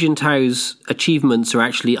that Hu Jintao's achievements are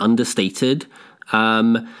actually understated.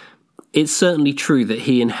 It's certainly true that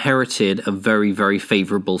he inherited a very, very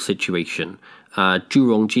favorable situation. Zhu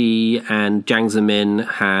Rongji and Jiang Zemin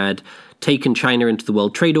had taken China into the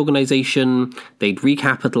World Trade Organization. They'd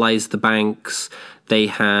recapitalized the banks. They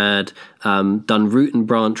had done root and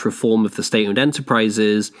branch reform of the state-owned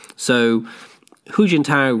enterprises. So Hu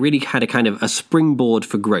Jintao really had a kind of a springboard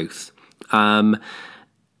for growth. And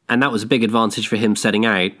that was a big advantage for him setting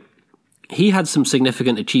out. He had some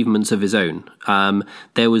significant achievements of his own.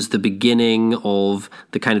 There was the beginning of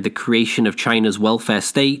the creation of China's welfare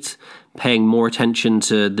state, paying more attention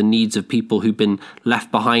to the needs of people who've been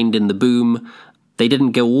left behind in the boom. They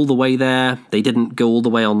didn't go all the way there. They didn't go all the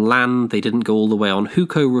way on land. They didn't go all the way on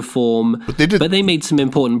hukou reform. But they made some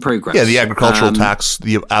important progress. Yeah, the agricultural tax,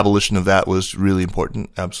 the abolition of that was really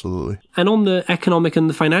important. Absolutely. And on the economic and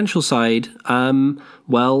the financial side,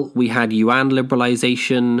 we had yuan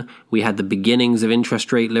liberalization. We had the beginnings of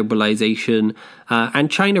interest rate liberalization.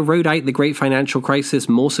 And China rode out the great financial crisis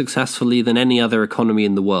more successfully than any other economy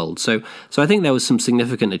in the world. So I think there was some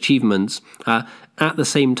significant achievements. At the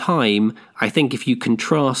same time, I think if you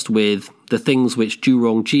contrast with the things which Zhu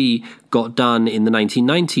Rongji got done in the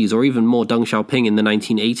 1990s, or even more Deng Xiaoping in the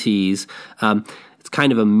 1980s, it's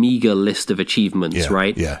kind of a meager list of achievements,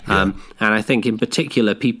 right? Yeah. And I think in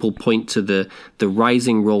particular, people point to the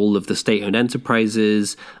rising role of the state-owned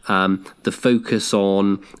enterprises, the focus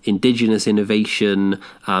on indigenous innovation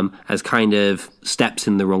as kind of steps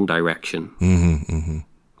in the wrong direction. Mm-hmm, mm-hmm.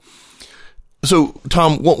 So,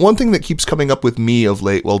 Tom, one thing that keeps coming up with me of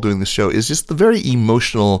late while doing this show is just the very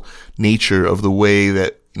emotional nature of the way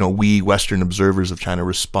that we Western observers of China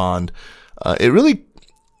respond. It really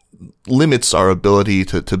limits our ability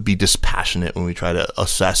to be dispassionate when we try to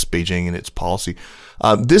assess Beijing and its policy.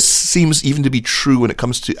 This seems even to be true when it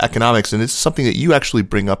comes to economics, and it's something that you actually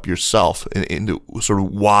bring up yourself into sort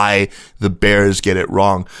of why the bears get it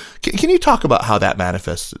wrong. Can you talk about how that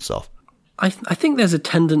manifests itself? I think there's a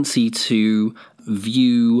tendency to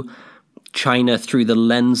view China through the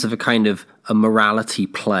lens of a kind of a morality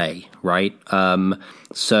play, right?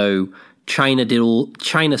 So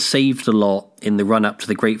China saved a lot in the run up to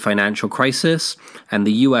the great financial crisis, and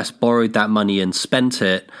the US borrowed that money and spent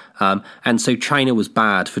it. And so China was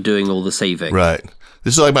bad for doing all the saving. Right.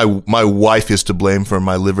 This is like my wife is to blame for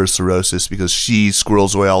my liver cirrhosis because she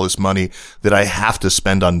squirrels away all this money that I have to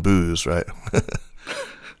spend on booze, right?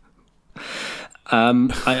 I'm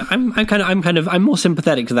more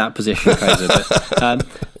sympathetic to that position, Kaiser. But,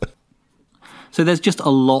 so there's just a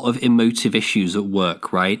lot of emotive issues at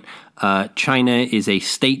work, right? China is a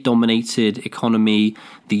state-dominated economy.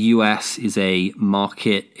 The US is a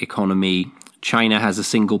market economy. China has a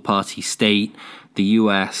single-party state. The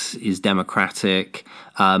US is democratic.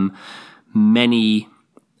 Many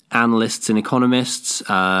analysts and economists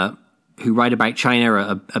who write about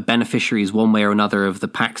China are beneficiaries one way or another of the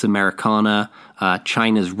Pax Americana.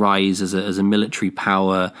 China's rise as a military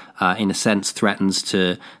power, in a sense, threatens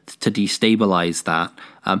to destabilize that.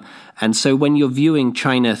 And so when you're viewing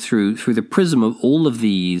China through the prism of all of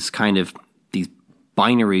these these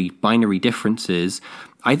binary differences,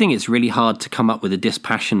 I think it's really hard to come up with a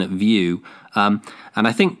dispassionate view. And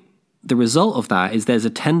I think the result of that is there's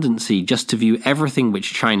a tendency just to view everything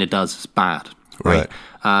which China does as bad. Right.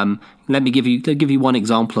 Let me give you one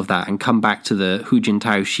example of that and come back to the Hu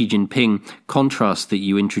Jintao Xi Jinping contrast that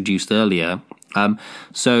you introduced earlier.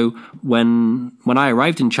 So when I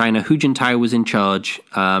arrived in China, Hu Jintao was in charge,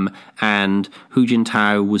 and Hu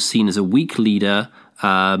Jintao was seen as a weak leader.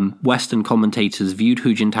 Western commentators viewed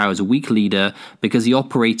Hu Jintao as a weak leader because he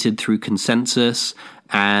operated through consensus,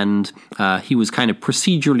 and he was kind of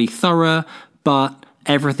procedurally thorough, but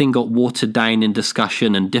everything got watered down in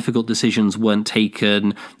discussion and difficult decisions weren't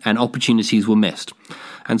taken and opportunities were missed.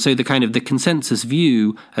 And so the consensus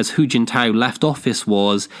view as Hu Jintao left office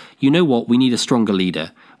was, you know what, we need a stronger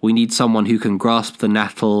leader. We need someone who can grasp the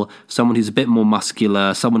nettle, someone who's a bit more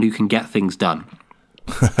muscular, someone who can get things done.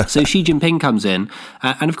 So Xi Jinping comes in,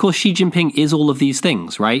 and of course Xi Jinping is all of these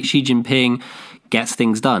things, right? Xi Jinping gets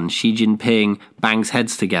things done. Xi Jinping bangs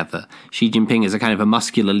heads together. Xi Jinping is a kind of a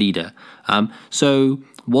muscular leader. So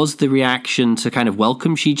was the reaction to kind of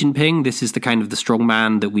welcome Xi Jinping? This is the kind of the strong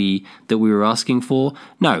man that we were asking for?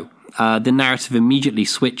 No. The narrative immediately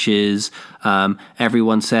switches.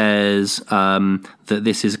 Everyone says that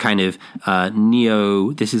this is kind of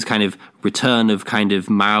this is kind of return of kind of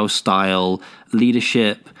Mao style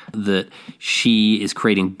leadership, that Xi is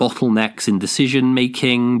creating bottlenecks in decision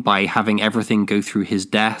making by having everything go through his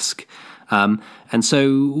desk. And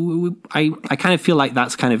so I kind of feel like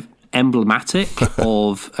that's kind of emblematic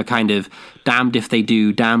of a kind of damned if they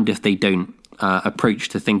do, damned if they don't approach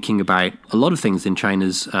to thinking about a lot of things in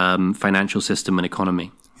China's financial system and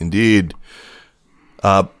economy. Indeed.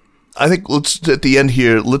 I think let's at the end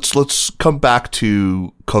here. Let's come back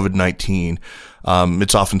to COVID-19.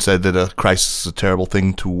 It's often said that a crisis is a terrible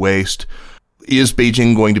thing to waste. Is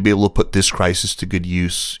Beijing going to be able to put this crisis to good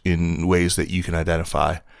use in ways that you can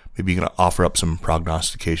identify? Maybe you can offer up some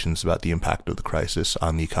prognostications about the impact of the crisis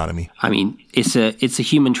on the economy. I mean, it's a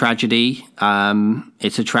human tragedy.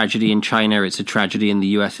 It's a tragedy in China. It's a tragedy in the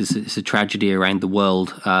US. It's a tragedy around the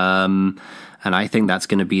world. And I think that's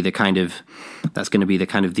going to be the kind of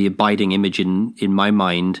the abiding image in my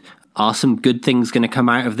mind. Are some good things going to come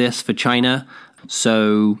out of this for China?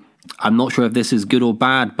 So I'm not sure if this is good or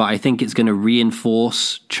bad, but I think it's going to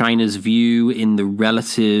reinforce China's view in the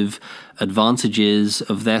relative advantages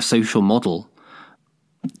of their social model.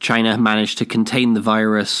 China managed to contain the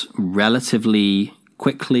virus relatively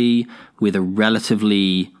quickly with a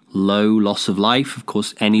relatively low loss of life. Of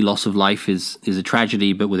course, any loss of life is a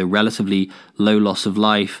tragedy, but with a relatively low loss of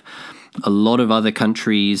life. A lot of other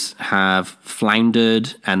countries have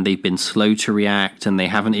floundered and they've been slow to react and they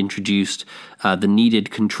haven't introduced the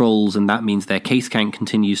needed controls, and that means their case count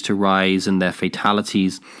continues to rise and their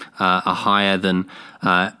fatalities are higher than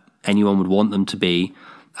anyone would want them to be.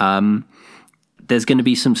 There's going to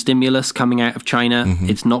be some stimulus coming out of China. Mm-hmm.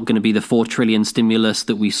 It's not going to be the 4 trillion stimulus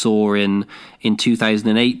that we saw in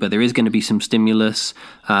 2008, but there is going to be some stimulus.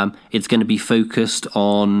 It's going to be focused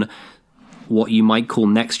on what you might call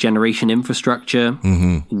next generation infrastructure,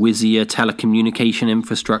 WIZIA telecommunication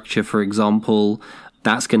infrastructure, for example.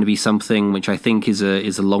 That's going to be something which I think is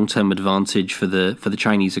a long-term advantage for the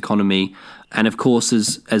Chinese economy. And of course,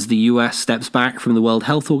 as the US steps back from the World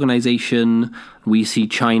Health Organization, we see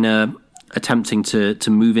China attempting to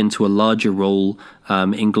move into a larger role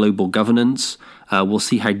in global governance. We'll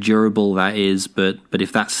see how durable that is, but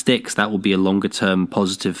if that sticks, that will be a longer-term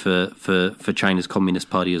positive for China's Communist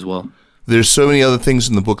Party as well. There's so many other things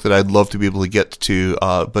in the book that I'd love to be able to get to,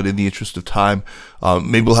 but in the interest of time,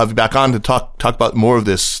 maybe we'll have you back on to talk about more of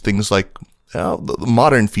this. Things like the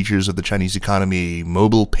modern features of the Chinese economy,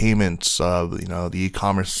 mobile payments, the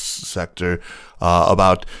e-commerce sector,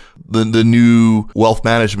 about the new wealth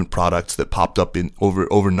management products that popped up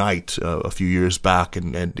overnight a few years back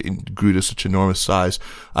and grew to such enormous size.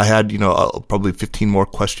 I had probably 15 more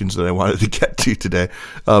questions that I wanted to get to today,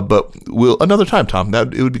 but another time, Tom.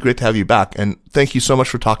 It would be great to have you back, and thank you so much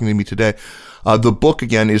for talking to me today. The book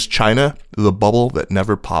again is China: The Bubble That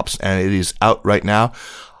Never Pops, and it is out right now.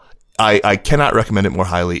 I cannot recommend it more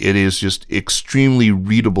highly. It is just extremely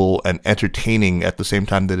readable and entertaining at the same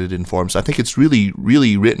time that it informs. I think it's really,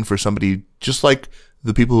 really written for somebody just like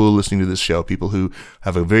the people who are listening to this show, people who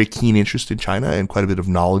have a very keen interest in China and quite a bit of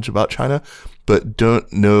knowledge about China, but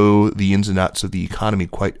don't know the ins and outs of the economy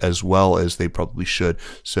quite as well as they probably should.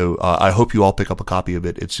 So I hope you all pick up a copy of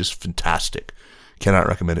it. It's just fantastic. Cannot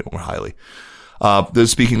recommend it more highly.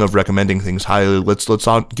 Speaking of recommending things highly, let's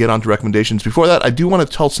get on to recommendations. Before that, I do want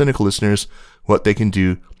to tell Cynical listeners what they can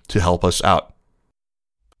do to help us out.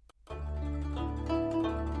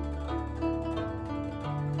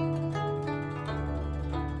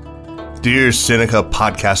 Dear Sinica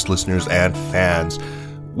podcast listeners and fans,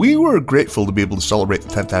 we were grateful to be able to celebrate the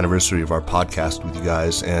 10th anniversary of our podcast with you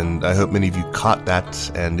guys, and I hope many of you caught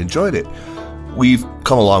that and enjoyed it. We've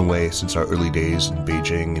come a long way since our early days in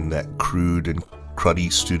Beijing in that crude and cruddy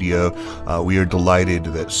studio. We are delighted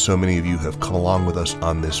that so many of you have come along with us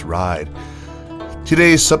on this ride.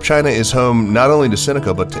 Today's SupChina is home not only to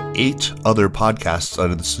Sinica, but to 8 other podcasts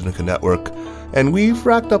under the Sinica network, and we've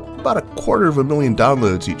racked up about 250,000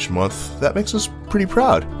 downloads each month. That makes us pretty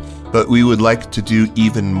proud, but we would like to do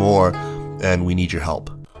even more, and we need your help.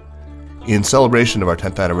 In celebration of our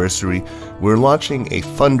 10th anniversary, we're launching a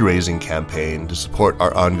fundraising campaign to support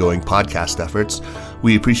our ongoing podcast efforts.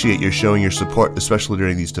 We appreciate your showing your support, especially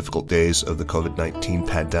during these difficult days of the COVID-19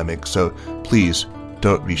 pandemic, so please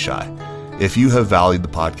don't be shy. If you have valued the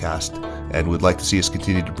podcast and would like to see us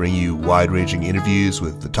continue to bring you wide-ranging interviews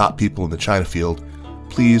with the top people in the China field,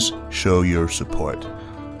 please show your support.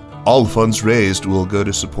 All the funds raised will go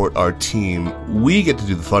to support our team. We get to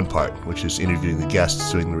do the fun part, which is interviewing the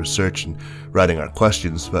guests, doing the research, and writing our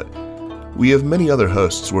questions, but we have many other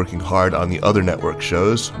hosts working hard on the other network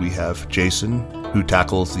shows. We have Jason, who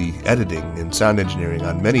tackles the editing and sound engineering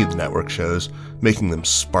on many of the network shows, making them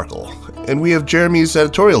sparkle. And we have Jeremy's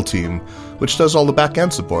editorial team, which does all the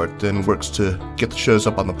back-end support and works to get the shows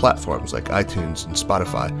up on the platforms like iTunes and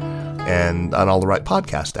Spotify, and on all the right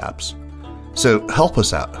podcast apps. So help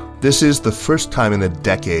us out. This is the first time in a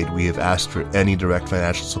decade we have asked for any direct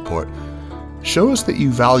financial support. Show us that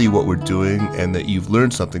you value what we're doing and that you've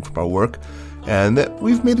learned something from our work and that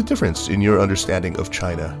we've made a difference in your understanding of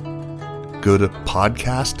China. go to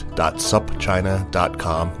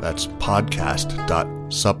podcast.supchina.com. That's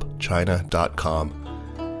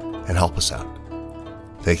podcast.supchina.com and help us out.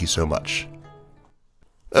 Thank you so much.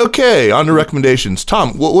 Okay, on to recommendations.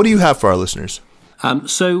 Tom, what do you have for our listeners?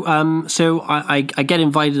 So I get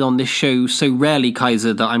invited on this show so rarely,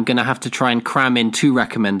 Kaiser, that I'm going to have to try and cram in 2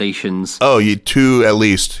 recommendations. Oh, you 2 at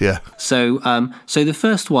least, yeah. So the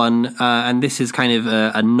first one, and this is kind of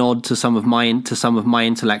a nod to some of my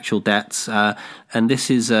intellectual debts, and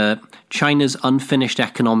this is China's Unfinished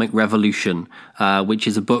Economic Revolution, which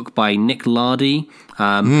is a book by Nick Lardy,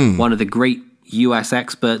 one of the great US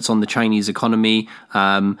experts on the Chinese economy,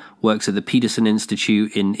 works at the Peterson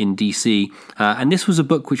Institute in DC. And this was a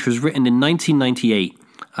book which was written in 1998.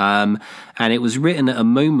 And it was written at a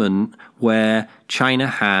moment where China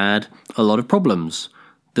had a lot of problems.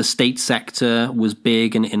 The state sector was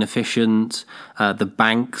big and inefficient. The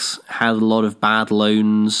banks had a lot of bad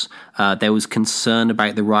loans. There was concern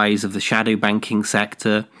about the rise of the shadow banking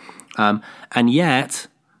sector. And yet,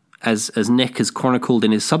 as Nick has chronicled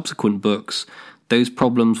in his subsequent books, those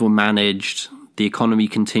problems were managed, the economy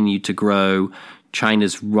continued to grow, China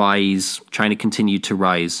continued to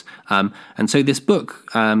rise. And so this book,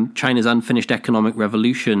 China's Unfinished Economic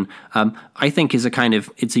Revolution, I think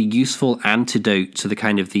it's a useful antidote to the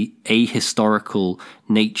kind of the ahistorical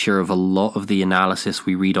nature of a lot of the analysis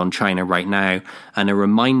we read on China right now, and a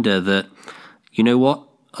reminder that, you know what,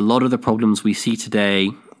 a lot of the problems we see today,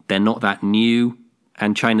 they're not that new,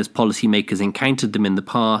 and China's policymakers encountered them in the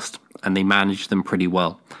past, and they managed them pretty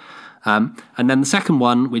well. And then the second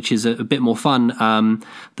one, which is a bit more fun,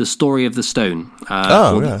 The Story of the Stone,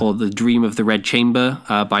 or The Dream of the Red Chamber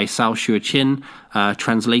by Cao Shuoqin,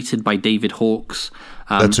 translated by David Hawkes.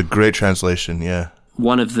 That's a great translation, yeah.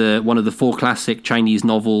 One of the 4 classic Chinese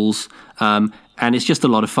novels, and it's just a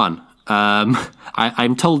lot of fun.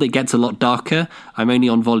 I'm told it gets a lot darker. I'm only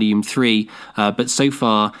on volume 3, but so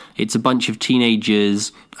far it's a bunch of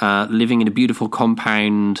teenagers living in a beautiful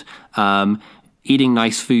compound, eating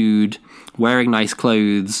nice food, wearing nice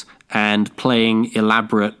clothes, and playing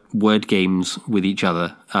elaborate word games with each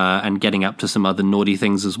other, and getting up to some other naughty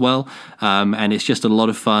things as well. And it's just a lot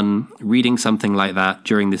of fun reading something like that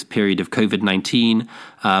during this period of COVID-19,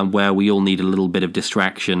 where we all need a little bit of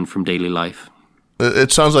distraction from daily life.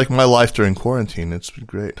 It sounds like my life during quarantine. It's been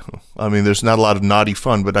great. I mean, there's not a lot of naughty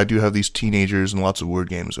fun, but I do have these teenagers and lots of word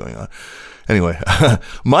games going on. Anyway,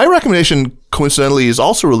 my recommendation, coincidentally, is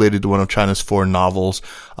also related to one of China's 4 novels.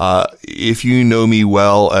 If you know me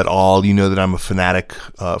well at all, you know that I'm a fanatic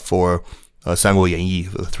for Sanguo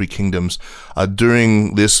Yanyi, the 3 Kingdoms.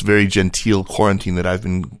 During this very genteel quarantine that I've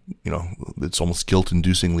been, it's almost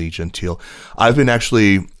guilt-inducingly genteel, I've been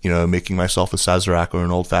actually, making myself a Sazerac or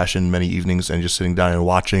an old-fashioned many evenings and just sitting down and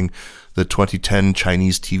watching the 2010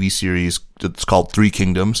 Chinese TV series that's called 3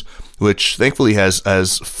 Kingdoms, which thankfully has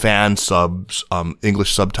fan subs,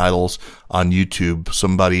 English subtitles on YouTube.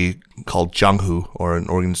 Somebody called Jianghu, or an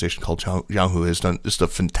organization called Jianghu, has done just a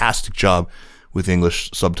fantastic job with English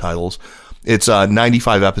subtitles. It's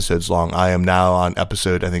 95 episodes long. I am now on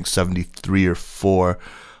episode, I think, 73 or 4.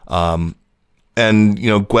 And,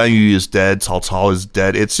 Guan Yu is dead. Cao Cao is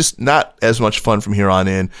dead. It's just not as much fun from here on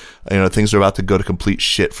in. Things are about to go to complete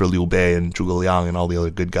shit for Liu Bei and Zhuge Liang and all the other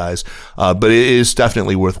good guys. But it is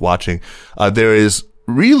definitely worth watching. There is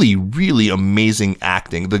really, really amazing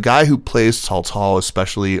acting. The guy who plays Cao Cao,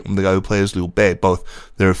 especially the guy who plays Liu Bei, both,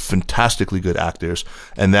 they're fantastically good actors.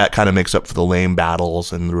 And that kind of makes up for the lame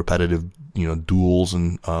battles and the repetitive, duels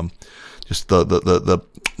and, just the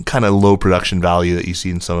kind of low production value that you see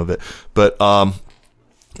in some of it. But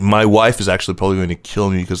my wife is actually probably going to kill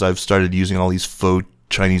me because I've started using all these faux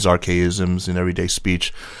Chinese archaisms in everyday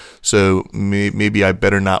speech. So maybe I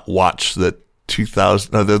better not watch the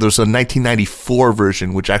 2000. No, there's a 1994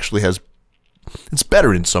 version which actually it's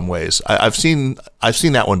better in some ways. I've seen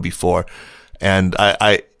that one before, and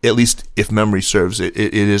I at least if memory serves, it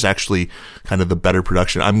is actually kind of the better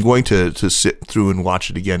production. I'm going to sit through and watch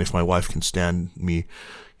it again if my wife can stand me,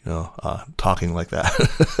 talking like that.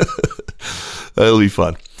 That'll be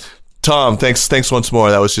fun. Tom, thanks once more.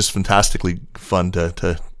 That was just fantastically fun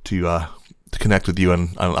to connect with you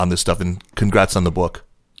on this stuff, and congrats on the book.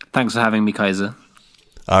 Thanks for having me, Kaiser.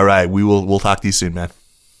 All right, we'll talk to you soon, man.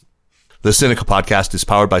 The Sinica podcast is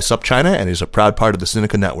powered by SupChina and is a proud part of the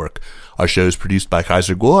Sinica network. Our show is produced by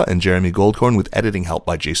Kaiser Kuo and Jeremy Goldkorn with editing help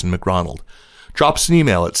by Jason McRonald. Drop us an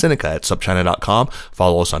email at sinica@supchina.com,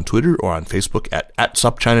 follow us on Twitter or on Facebook at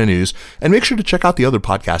SupChina News, and make sure to check out the other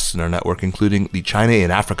podcasts in our network, including the China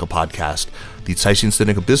in Africa podcast, the Caixin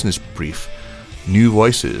Sinica Business Brief, New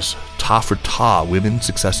Voices, Ta for Ta, Women,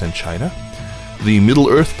 Success in China, the Middle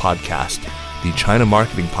Earth podcast, the China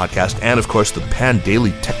Marketing Podcast, and of course the Pan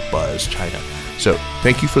Daily Tech Buzz China. So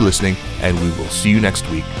thank you for listening, and we will see you next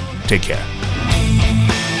week. Take care.